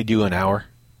that we only do an hour?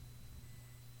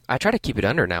 I try to keep it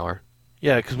under an hour.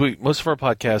 Yeah, because most of our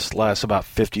podcasts last about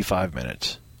 55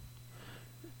 minutes.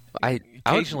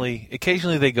 Occasionally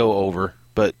they go over,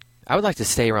 but... I would like to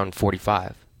stay around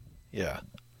 45. Yeah.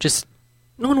 Just,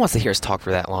 no one wants to hear us talk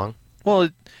for that long. Well,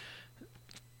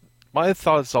 my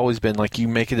thought's always been like you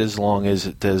make it as long as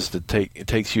it does it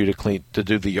takes you to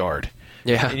do the yard.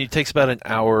 Yeah. And it takes about an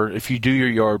hour if you do your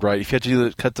yard right. If you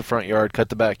have to cut the front yard, cut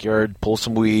the backyard, pull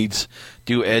some weeds,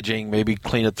 do edging, maybe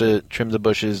trim the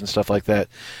bushes and stuff like that.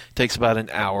 It takes about an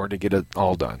hour to get it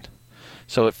all done.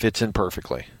 So it fits in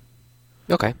perfectly.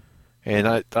 Okay. And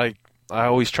I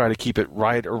always try to keep it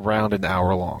right around an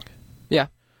hour long. Yeah.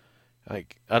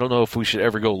 I don't know if we should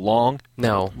ever go long.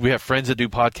 No. We have friends that do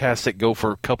podcasts that go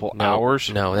for a couple hours.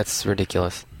 No, that's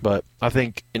ridiculous. But I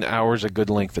think an hour is a good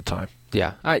length of time.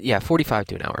 Yeah. 45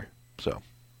 to an hour. So,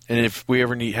 and if we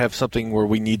ever have something where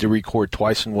we need to record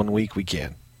twice in 1 week, we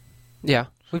can. Yeah,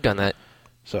 we've done that.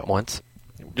 So once.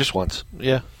 Just once.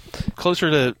 Yeah. Closer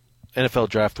to NFL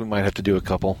draft, we might have to do a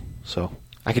couple. So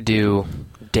I could do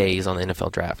days on the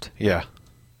NFL draft. Yeah.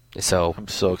 So I'm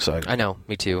so excited. I know,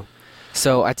 me too.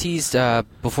 So I teased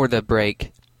before the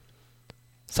break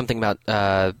something about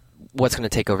what's going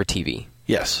to take over TV.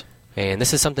 Yes. And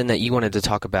this is something that you wanted to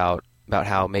talk about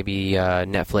how maybe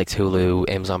Netflix, Hulu,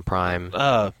 Amazon Prime.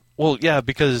 Well, yeah,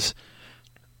 because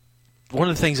one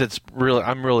of the things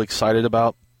I'm really excited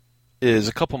about is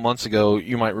a couple months ago,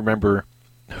 you might remember,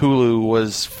 Hulu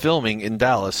was filming in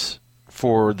Dallas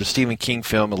for the Stephen King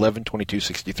film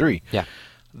 11/22/63. Yeah.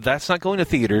 That's not going to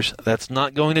theaters. That's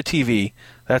not going to TV.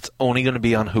 That's only going to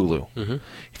be on Hulu. Mm-hmm.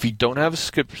 If you don't have a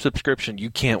subscription, you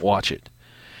can't watch it.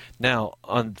 Now,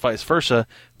 on vice versa,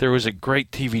 there was a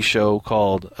great TV show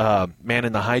called Man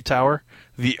in the High Tower.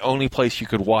 The only place you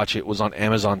could watch it was on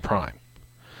Amazon Prime.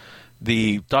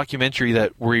 The documentary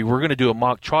that we were going to do a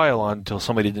mock trial on until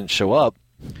somebody didn't show up,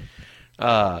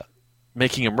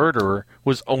 Making a Murderer,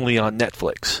 was only on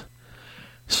Netflix.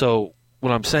 So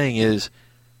what I'm saying is,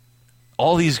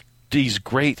 all these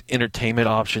great entertainment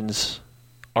options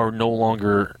are no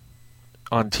longer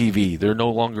on TV. They're no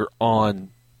longer on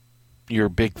your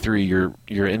big three, your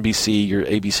NBC, your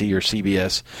ABC, your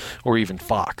CBS, or even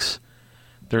Fox.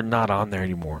 They're not on there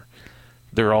anymore.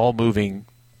 They're all moving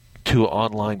to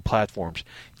online platforms.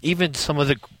 Even some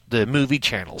of the movie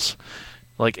channels,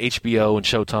 like HBO and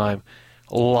Showtime,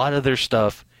 a lot of their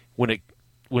stuff when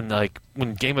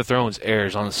Game of Thrones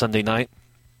airs on a Sunday night,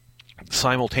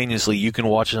 simultaneously you can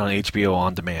watch it on HBO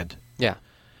on demand. Yeah.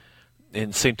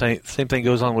 And same thing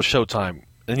goes on with Showtime.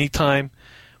 Anytime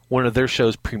one of their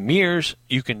shows premieres,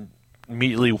 you can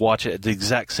immediately watch it at the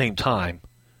exact same time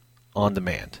on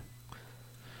demand.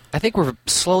 I think we're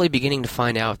slowly beginning to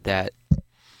find out that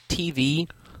TV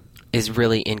is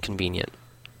really inconvenient.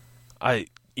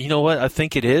 You know what? I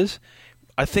think it is.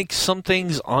 I think some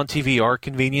things on TV are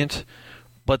convenient,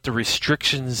 but the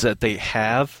restrictions that they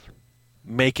have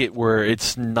make it where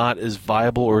it's not as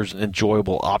viable or as an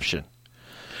enjoyable option.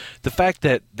 The fact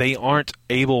that they aren't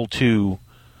able to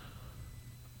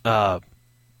the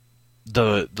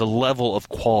level of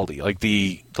quality, like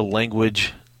the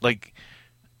language, like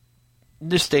in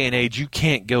this day and age, you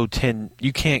can't go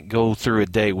through a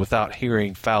day without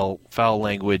hearing foul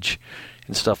language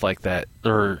and stuff like that,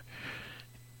 or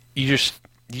you just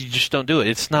don't do it.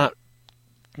 It's not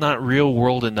real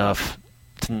world enough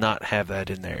to not have that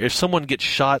in there. If someone gets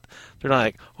shot, they're not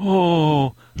like,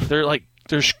 oh,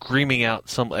 they're screaming out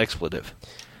some expletive.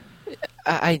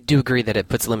 I do agree that it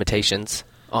puts limitations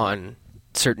on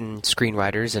certain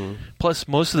screenwriters, and plus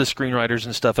most of the screenwriters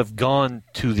and stuff have gone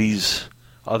to these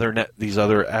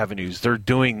other avenues. They're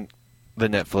doing the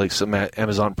Netflix,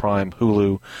 Amazon Prime,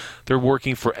 Hulu. They're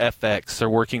working for FX. They're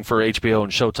working for HBO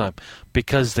and Showtime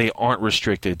because they aren't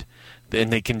restricted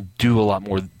and they can do a lot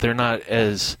more. They're not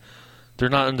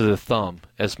under the thumb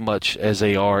as much as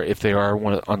they are if they are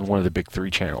on one of the big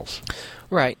three channels.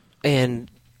 Right. And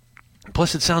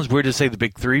plus, it sounds weird to say the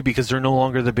big three because they're no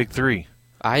longer the big three.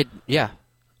 I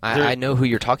know who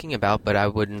you're talking about, but I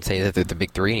wouldn't say that they're the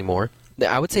big three anymore.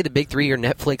 I would say the big three are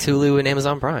Netflix, Hulu, and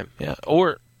Amazon Prime. Yeah,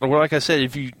 or like I said,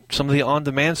 if you some of the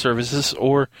on-demand services,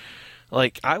 or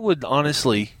like I would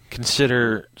honestly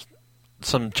consider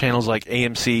some channels like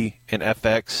AMC and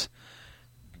FX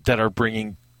that are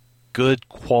bringing good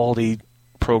quality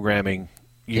programming.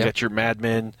 You got your Mad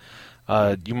Men.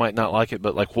 You might not like it,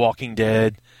 but like Walking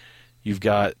Dead. You've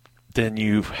had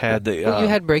the. You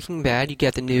had Breaking Bad. You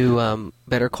got the new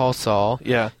Better Call Saul.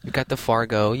 Yeah. You've got the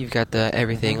Fargo. You've got the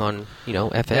everything on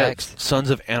FX. Yeah, Sons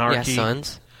of Anarchy. Yeah,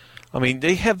 Sons. I mean,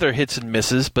 they have their hits and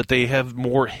misses, but they have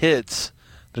more hits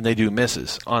than they do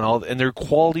misses on all. And they're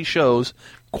quality shows,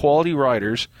 quality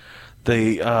writers.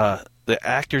 The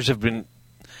actors have been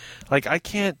like I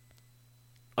can't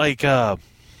like man.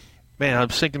 I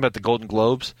was thinking about the Golden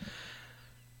Globes.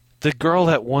 The girl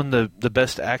that won the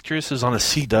best actress is on a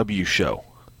CW show.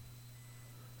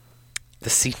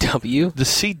 The CW? The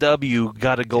CW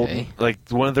got a golden, like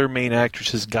one of their main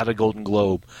actresses got a Golden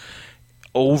Globe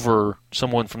over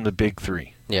someone from the big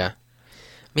three. Yeah,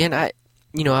 man. I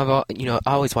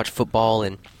always watch football,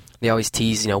 and they always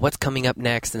tease, what's coming up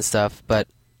next and stuff. But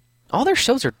all their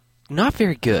shows are not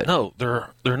very good. No,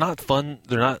 they're not fun.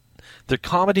 They're not. Their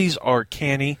comedies are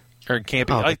canny or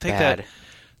campy. I think bad.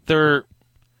 that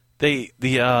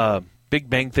the Big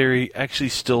Bang Theory actually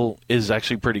still is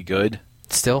actually pretty good.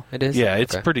 Still, it is? Yeah,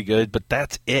 it's pretty good, but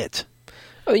that's it.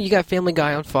 Oh, you got Family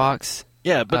Guy on Fox.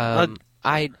 Yeah, but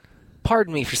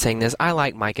pardon me for saying this, I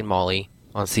like Mike and Molly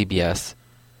on CBS.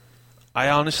 I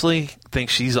honestly think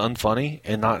she's unfunny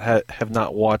and not have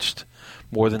not watched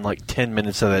more than like 10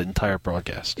 minutes of that entire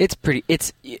broadcast. It's pretty.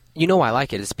 It's why I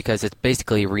like it is because it's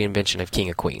basically a reinvention of King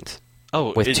of Queens.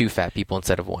 Oh, with two fat people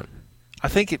instead of one. I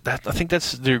think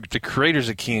that's the creators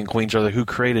of King and Queens are who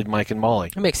created Mike and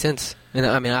Molly. It makes sense, and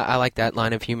I mean I like that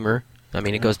line of humor. I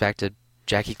mean it goes back to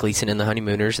Jackie Gleason and the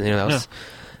Honeymooners, and that was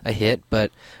a hit.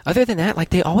 But other than that, like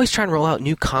they always try and roll out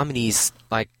new comedies,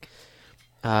 like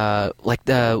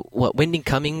Whitney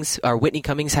Cummings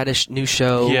had a new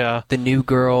show. Yeah, The New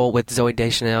Girl with Zooey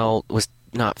Deschanel was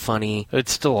not funny.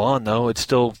 It's still on though. It's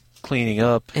still cleaning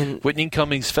up. And Whitney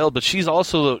Cummings failed, but she's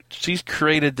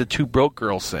created the Two Broke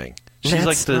Girls thing. She's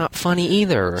that's not funny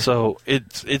either. So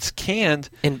it's canned.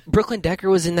 And Brooklyn Decker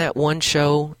was in that one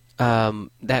show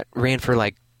that ran for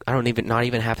not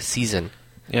even half a season.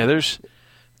 Yeah,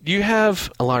 you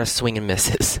have a lot of swing and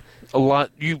misses. A lot.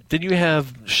 You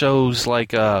have shows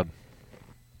like God,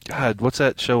 what's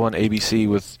that show on ABC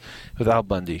with Al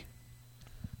Bundy?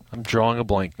 I'm drawing a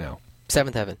blank now.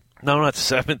 Seventh Heaven. No, not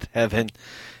Seventh Heaven.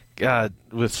 God,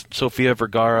 with Sofia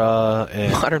Vergara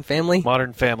and Modern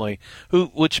Family,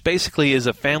 which basically is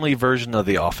a family version of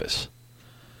The Office.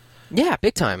 Yeah,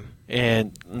 big time.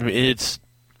 And it's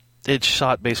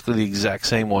shot basically the exact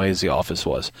same way as The Office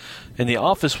was, and The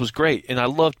Office was great. And I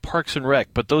loved Parks and Rec,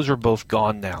 but those are both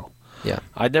gone now. Yeah,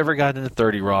 I never got into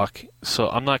 30 Rock, so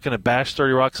I'm not going to bash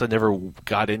 30 Rock because I never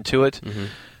got into it. Mm-hmm.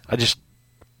 I just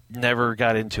never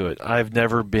got into it. I've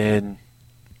never been.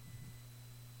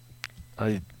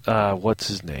 What's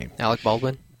his name? Alec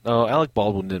Baldwin? No, Alec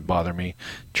Baldwin didn't bother me.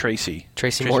 Tracy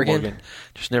Morgan.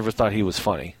 Just never thought he was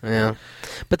funny. Yeah.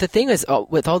 But the thing is,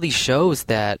 with all these shows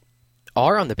that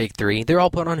are on the big three, they're all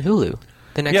put on Hulu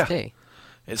the next day.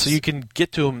 And so you can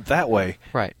get to them that way.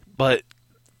 Right. But,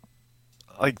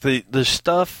 like, the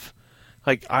stuff...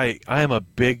 Like, I am a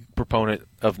big proponent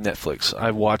of Netflix.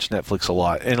 I watch Netflix a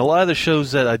lot. And a lot of the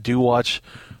shows that I do watch,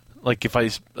 like if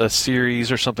a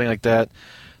series or something like that,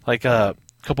 like a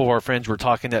couple of our friends were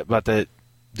talking about the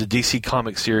DC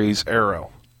comic series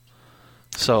Arrow.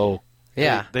 So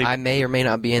yeah, I may or may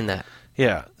not be in that.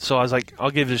 Yeah, so I was like,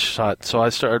 I'll give it a shot. So I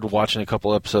started watching a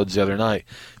couple episodes the other night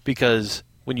because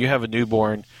when you have a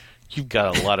newborn, you've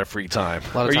got a lot of free time.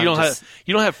 Or you don't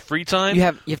have free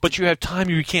time, but you have time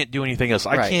you can't do anything else.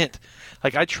 I can't.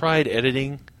 Like I tried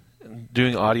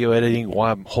doing audio editing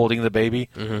while I'm holding the baby.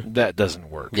 Mm-hmm. That doesn't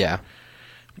work. Yeah.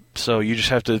 So you just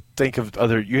have to think of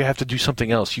you have to do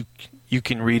something else. You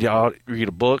can read a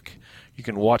book, you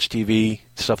can watch TV,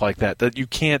 stuff like that. That you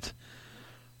can't.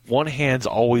 One hand's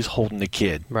always holding the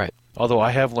kid. Right. Although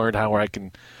I have learned how I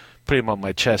can put him on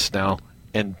my chest now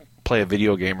and play a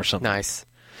video game or something. Nice.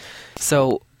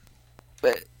 So,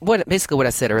 what I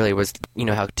said earlier was,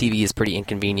 how TV is pretty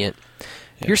inconvenient.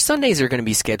 Yeah. Your Sundays are going to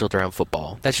be scheduled around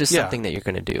football. That's just something that you're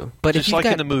going to do. But just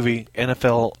in the movie,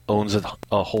 NFL owns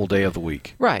a whole day of the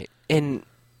week. Right. And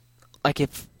like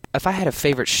if I had a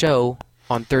favorite show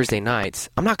on Thursday nights,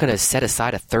 I'm not going to set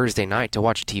aside a Thursday night to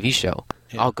watch a TV show.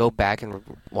 Yeah. I'll go back and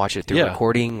watch it through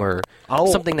recording or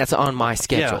something that's on my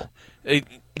schedule. Yeah.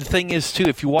 The thing is, too,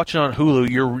 if you watch it on Hulu,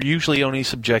 you're usually only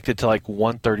subjected to like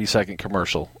one 30-second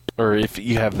commercial or if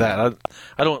you have that.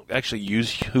 I don't actually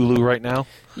use Hulu right now.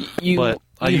 You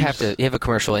have a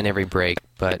commercial in every break,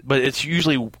 but it's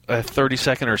usually a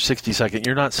 30-second or 60-second.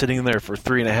 You're not sitting there for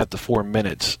 3.5 to 4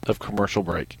 minutes of commercial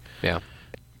break. Yeah.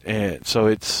 And so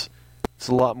it's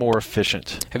a lot more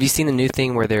efficient. Have you seen the new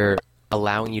thing where they're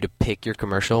allowing you to pick your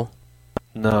commercial?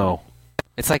 No.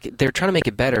 It's like they're trying to make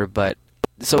it better, but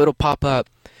so it'll pop up.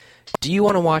 Do you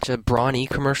want to watch a Brawny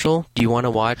commercial? Do you want to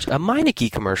watch a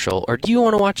Meineke commercial? Or do you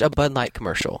want to watch a Bud Light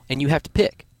commercial? And you have to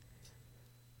pick.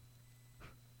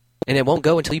 And it won't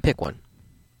go until you pick one.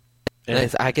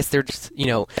 And I guess they're just,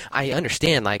 I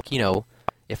understand,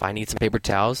 if I need some paper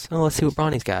towels, let's see what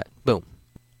Brawny's got. Boom.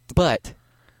 But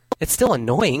it's still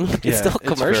annoying. It's still a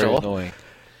commercial. It's very annoying.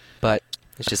 But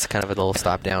it's just kind of a little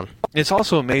stop down. It's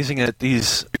also amazing that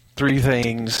these three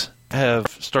things have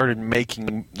started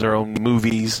making their own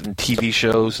movies and TV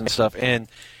shows and stuff. And,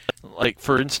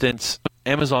 for instance,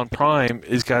 Amazon Prime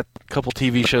has got a couple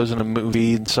TV shows and a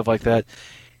movie and stuff like that.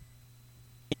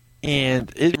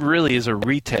 And it really is a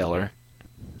retailer.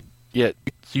 Yet,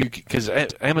 because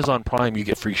Amazon Prime, you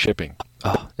get free shipping.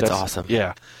 Oh, that's awesome.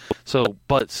 Yeah. So,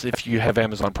 but if you have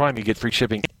Amazon Prime, you get free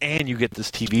shipping and you get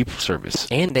this TV service.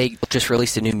 And they just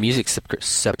released a new music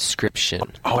subscription.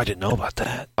 Oh, I didn't know about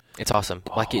that. It's awesome.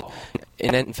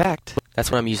 And in fact,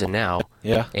 that's what I'm using now.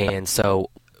 Yeah. And so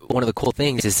one of the cool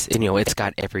things is, it's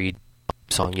got every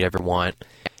song you'd ever want.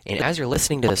 And as you're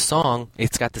listening to the song,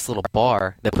 it's got this little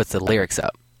bar that puts the lyrics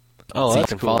up. Oh, so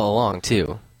that's you can cool. follow along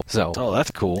too. So. Oh,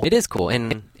 that's cool. It is cool,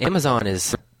 and Amazon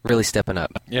is really stepping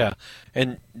up. Yeah,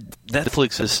 and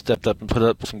Netflix has stepped up and put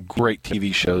up some great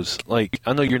TV shows. I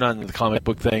know you're not into the comic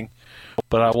book thing,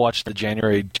 but I watched the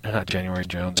not January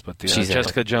Jones, but the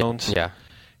Jessica Jones. Yeah,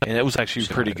 and it was actually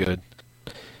pretty good.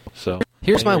 So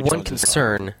here's my one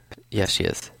concern. Yes, she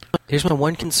is. Here's my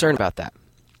one concern about that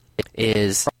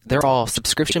is they're all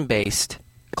subscription-based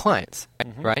clients,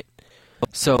 right?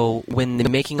 So when the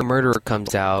Making a Murderer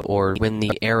comes out, or when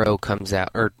the Arrow comes out,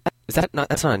 or is that not?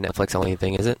 That's not a Netflix only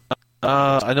thing, is it?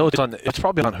 I know it's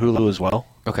probably on Hulu as well.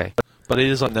 Okay, but it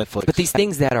is on Netflix. But these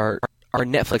things that are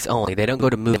Netflix only, they don't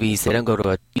go to movies, they don't go to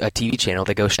a TV channel,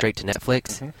 they go straight to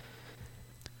Netflix. Mm-hmm.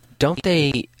 Don't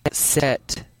they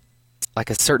set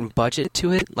a certain budget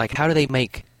to it? How do they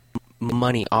make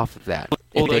money off of that?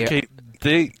 Well,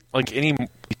 they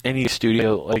any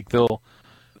studio,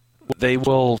 they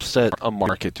will set a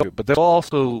market to it, but they'll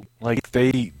also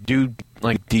they do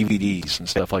DVDs and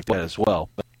stuff like that as well.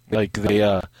 A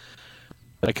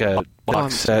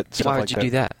box set. Stuff why would you do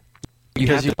that? You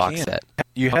have the box set.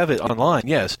 You have it online,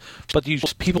 yes, but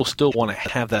people still want to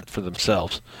have that for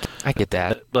themselves. I get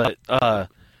that, but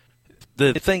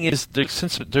the thing is,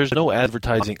 since there's no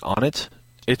advertising on it,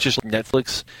 it's just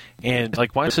Netflix, and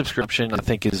my subscription I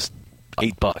think is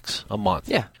 $8 a month.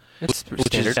 Yeah, it's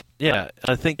standard.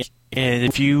 I think. And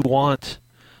if you want,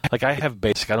 I have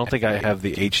basic. I don't think I have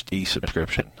the HD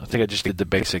subscription. I think I just did the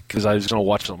basic because I was going to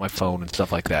watch it on my phone and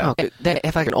stuff like that. Okay, they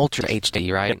have an Ultra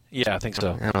HD, right? Yeah, I think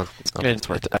so. I don't know if it's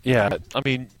worth it. Yeah, I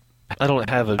mean, I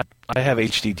have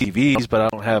HD TVs, but I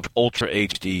don't have Ultra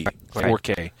HD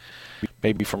 4K. Right.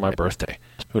 Maybe for my birthday.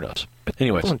 Who knows?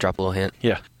 Anyways. I'm going to drop a little hint.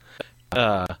 Yeah.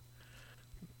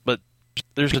 But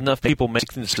there's enough people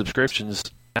making the subscriptions.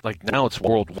 Now it's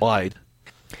worldwide.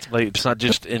 It's not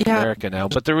just in America now,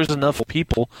 but there was enough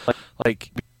people.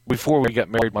 Before we got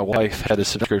married, my wife had a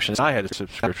subscription. I had a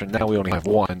subscription. Now we only have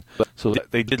one. So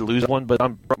they did lose one, but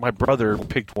my brother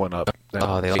picked one up.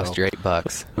 Now, they lost your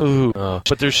 $8. Ooh. Oh.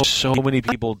 But there's so many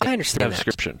people that I understand have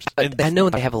subscriptions. I know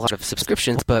they have a lot of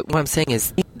subscriptions, but what I'm saying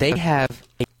is they have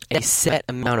a set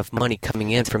amount of money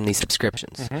coming in from these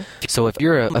subscriptions. Mm-hmm. So if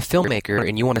you're a filmmaker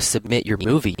and you want to submit your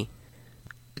movie,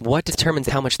 what determines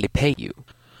how much they pay you?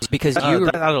 Because I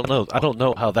don't know. I don't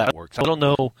know how that works. I don't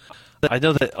know. I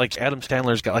know that Adam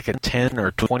Sandler's got a 10 or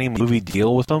 20 movie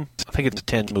deal with them. I think it's a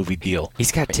 10 movie deal.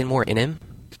 He's got 10 more in him?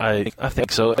 I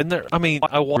think so. And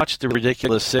I watched The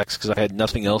Ridiculous Six because I had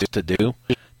nothing else to do,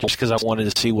 just because I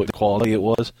wanted to see what quality it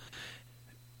was.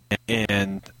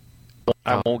 And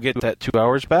I won't get that 2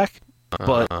 hours back.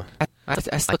 But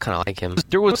I still kind of like him.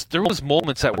 There was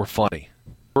moments that were funny.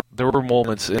 There were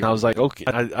moments, and I was like, okay,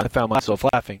 I found myself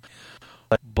laughing.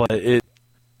 But there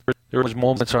was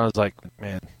moments where I was like,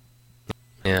 man,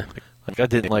 yeah, I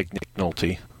didn't like Nick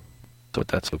Nolte, but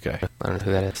that's okay. I don't know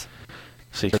who that is.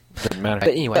 See, doesn't matter. But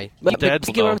anyway, you get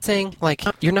what I'm saying?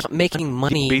 You're not making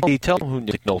money. BD, tell him who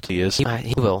Nick Nolte is.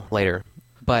 He will later.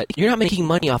 But you're not making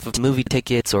money off of movie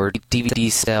tickets or DVD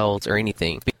sales or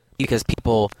anything because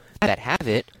people that have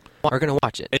it are going to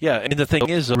watch it. Yeah, and the thing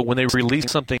is, when they release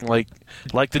something like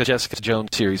the Jessica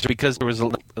Jones series, because there was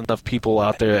enough people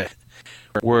out there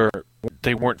where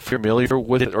they weren't familiar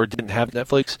with it or didn't have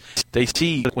Netflix, they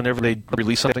see whenever they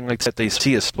release something like that, they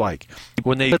see a spike.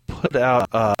 When they put out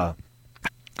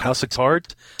House of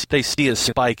Cards, they see a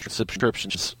spike in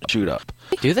subscriptions shoot up.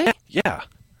 Do they? Yeah.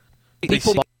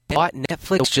 People bought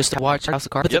Netflix just to watch House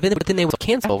of Cards, but then they would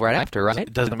cancel right after, right?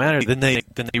 It doesn't matter. Then they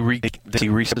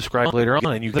resubscribe later on,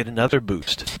 and you get another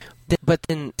boost. But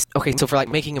then, okay, so for like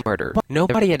Making a Murder,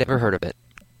 nobody had ever heard of it.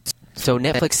 So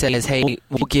Netflix says, hey,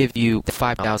 we'll give you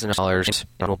 $5,000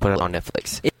 and we'll put it on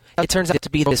Netflix. It turns out to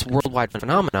be this worldwide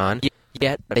phenomenon,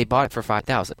 yet they bought it for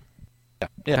 $5,000.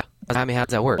 Yeah. I mean, how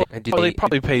does that work? Well, they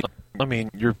probably paid. I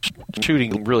mean, you're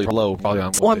shooting really low, probably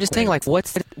on. Well, I'm just saying, like, what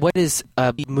is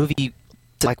a movie?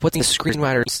 Like, what's the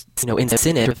screenwriter's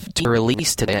incentive to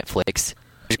release to Netflix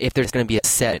if there's going to be a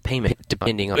set payment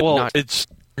depending on? Well,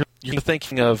 you're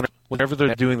thinking of whenever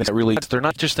they're doing that release, they're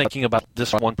not just thinking about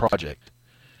this one project.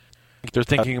 They're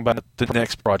thinking about the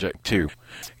next project too.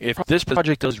 If this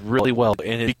project does really well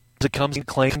and it comes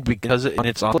acclaimed because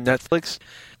it's on Netflix,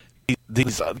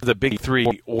 the big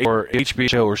three or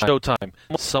HBO or Showtime,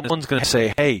 someone's going to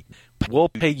say, "Hey, we'll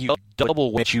pay you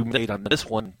double what you made on this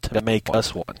one to make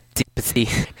us one." But see,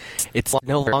 it's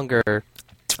no longer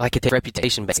like it's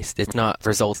reputation based. It's not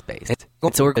results based.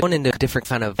 So we're going into a different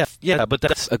kind of but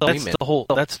that's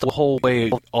the whole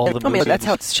way all the movies. I mean, that's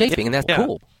how it's shaping, and that's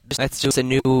cool. That's just a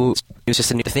new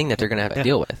thing that they're going to have to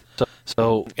deal with.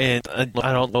 So, and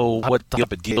I don't know what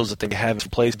type of deals that they have in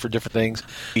place for different things.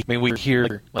 I mean, we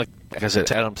hear, like I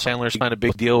said, Adam Sandler's kind of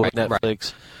big deal with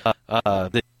Netflix.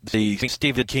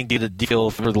 Stephen King did a deal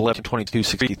for the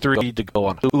 11/22/63 to go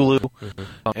on Hulu.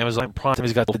 Mm-hmm. Amazon Prime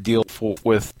has got the deal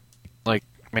with like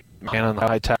Man on the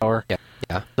High Tower.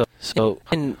 Yeah. Or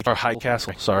High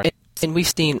Castle. Sorry. And we've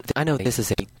seen. I know this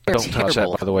is a don't touch that,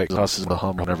 by the way. It causes the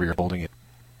hum whenever you're holding it.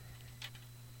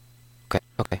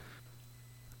 Okay.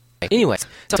 Anyway,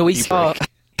 so we saw...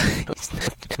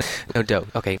 No joke.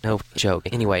 Okay, no joke.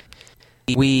 Anyway,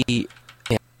 man,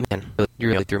 you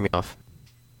really threw me off.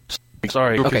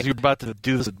 Sorry, because you were about to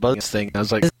do this bugs thing. I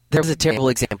was like... There was a terrible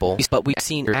example, but we've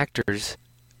seen actors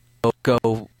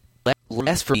go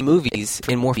less for movies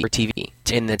and more for TV.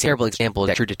 And the terrible example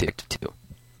is True Detective 2.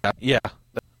 Yeah.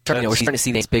 We're starting to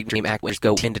see these big dream actors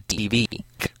go into TV.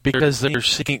 Because they're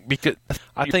seeing... Because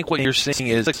I think what you're seeing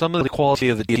is like some of the quality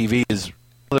of the TV is...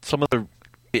 Some of the...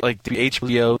 Like the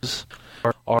HBOs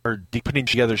are putting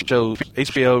together shows.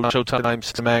 HBO, Showtime,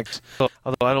 Cinemax.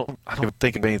 Although I don't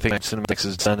think of anything Cinemax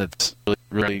has done that's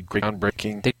really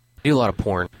groundbreaking. They do a lot of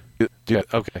porn. Yeah,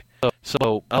 okay.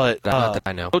 So not that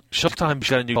I know. Showtime's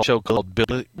got a new show called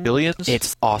Billions.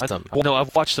 It's awesome.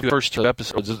 I've watched the first 2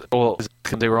 episodes. Well,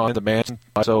 they were on demand,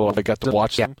 so I got to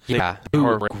watch them. Yeah. They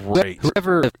are great.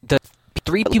 Whoever the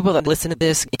 3 people that listen to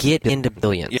this get into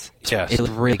Billions. Yes. It's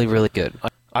really, really good.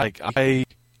 They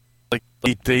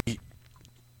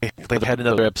had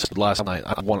another episode last night.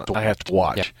 I have to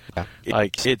watch. Yeah.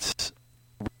 Like it's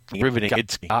riveting.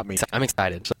 It's got me. I'm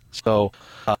excited. So,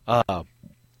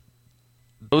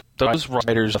 those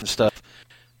writers and stuff,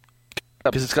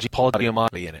 because it's got Paul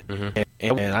Giamatti in it, mm-hmm.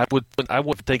 and I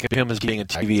would think of him as being a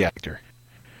TV actor,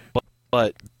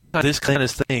 but this kind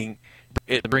of thing,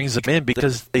 it brings them in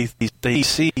because they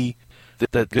see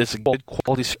that it's a good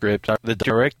quality script. The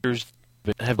directors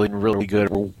have been really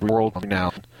good, world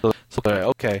renowned. So they're like,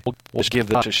 okay, we'll give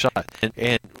this a shot.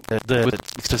 And the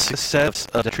success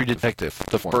of True Detective,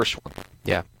 the first one,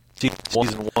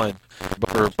 season 1,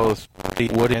 for both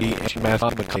Woody and Matthew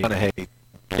McConaughey,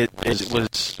 it was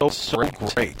so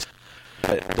great.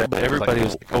 But everybody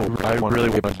was like, oh, I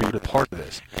really want to be a part of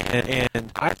this.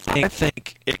 And I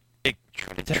think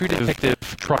True Detective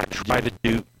tried to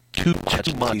do too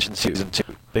much in season 2.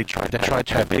 They tried to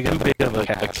have too big of a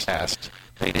cast.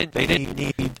 They didn't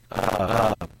need.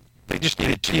 They just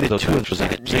needed 2 of those. They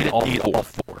didn't need all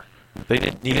 4. They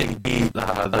didn't need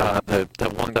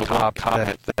the one cop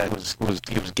that was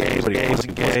gay, but he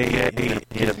wasn't gay.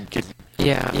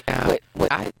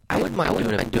 I wouldn't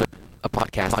mind doing a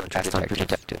podcast on True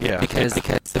Detective. Yeah. Because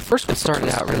the first one started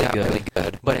out really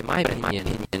good, but in my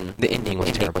opinion, the ending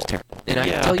was terrible. And I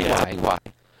can tell you why.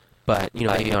 But,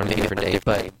 maybe on a different day.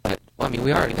 But well, I mean,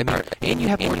 and you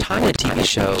have more time in a TV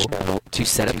show to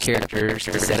set up characters,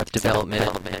 to set up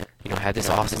development, have this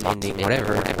awesome ending,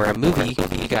 whatever. Where a movie,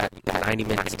 you got 90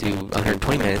 minutes to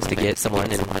 120 minutes to get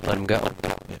someone and let them go.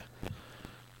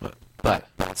 Yeah. But,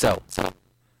 so.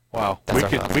 Wow. We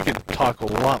could talk a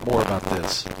lot more about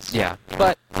this. Yeah.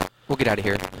 But, we'll get out of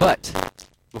here. But,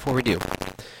 before we do,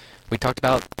 we talked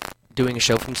about doing a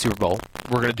show from Super Bowl.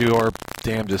 We're going to do our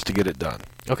damnedest to get it done.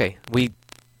 Okay,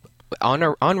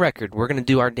 on record, we're going to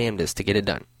do our damnedest to get it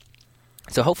done.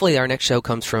 So hopefully our next show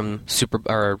comes from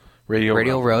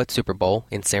Radio Row at Super Bowl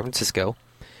in San Francisco.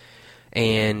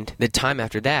 And the time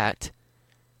after that,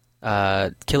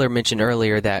 Killer mentioned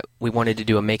earlier that we wanted to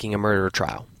do a Making a Murderer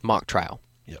trial, mock trial.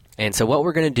 Yep. And so what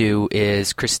we're going to do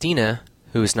is Christina,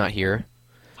 who is not here.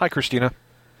 Hi, Christina.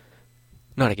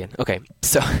 Not again. Okay.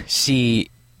 So she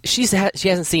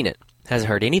hasn't seen it, hasn't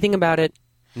heard anything about it,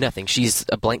 nothing. She's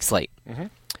a blank slate. Mm-hmm.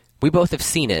 We both have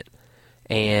seen it,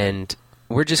 and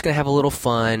we're just going to have a little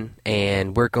fun,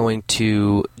 and we're going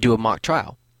to do a mock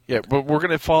trial. Yeah, but we're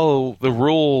going to follow the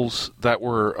rules that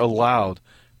were allowed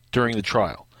during the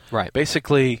trial. Right.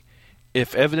 Basically,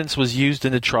 if evidence was used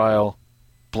in the trial,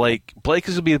 Blake is going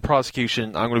to be the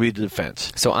prosecution. I'm going to be the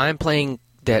defense. So I'm playing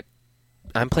Ken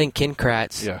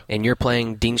Kratz, Yeah. and you're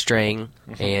playing Dean Strang,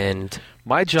 and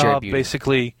my Jared job Beauty.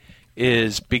 basically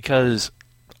is because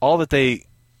all that the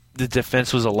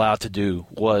defense was allowed to do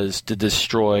was to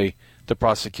destroy the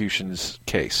prosecution's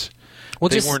case.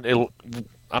 Well,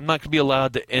 I'm not going to be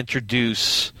allowed to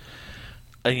introduce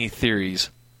any theories,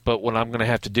 but what I'm going to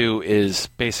have to do is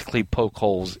basically poke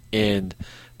holes in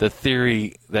the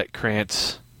theory that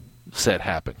Krantz said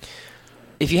happened.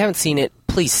 If you haven't seen it,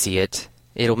 please see it.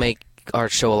 It'll make our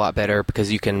show a lot better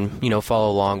because you can,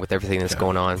 follow along with everything that's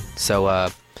going on.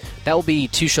 So that will be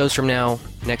 2 shows from now.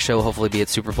 Next show will hopefully be at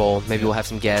Super Bowl. Maybe we'll have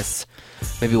some guests.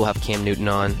 Maybe we'll have Cam Newton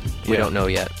on. We don't know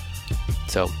yet.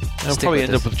 So I'll probably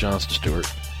end up with Jonathan Stewart.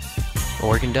 Or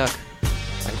Oregon Duck.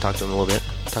 I can talk to him a little bit.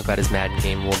 Talk about his Madden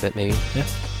game a little bit, maybe. Yeah.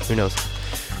 Who knows?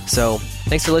 So,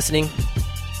 thanks for listening.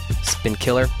 It's been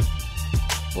Killer.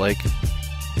 Blake,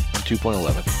 I'm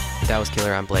 2.11. That was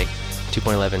Killer. I'm Blake.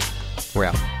 2.11. We're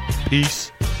out.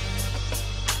 Peace.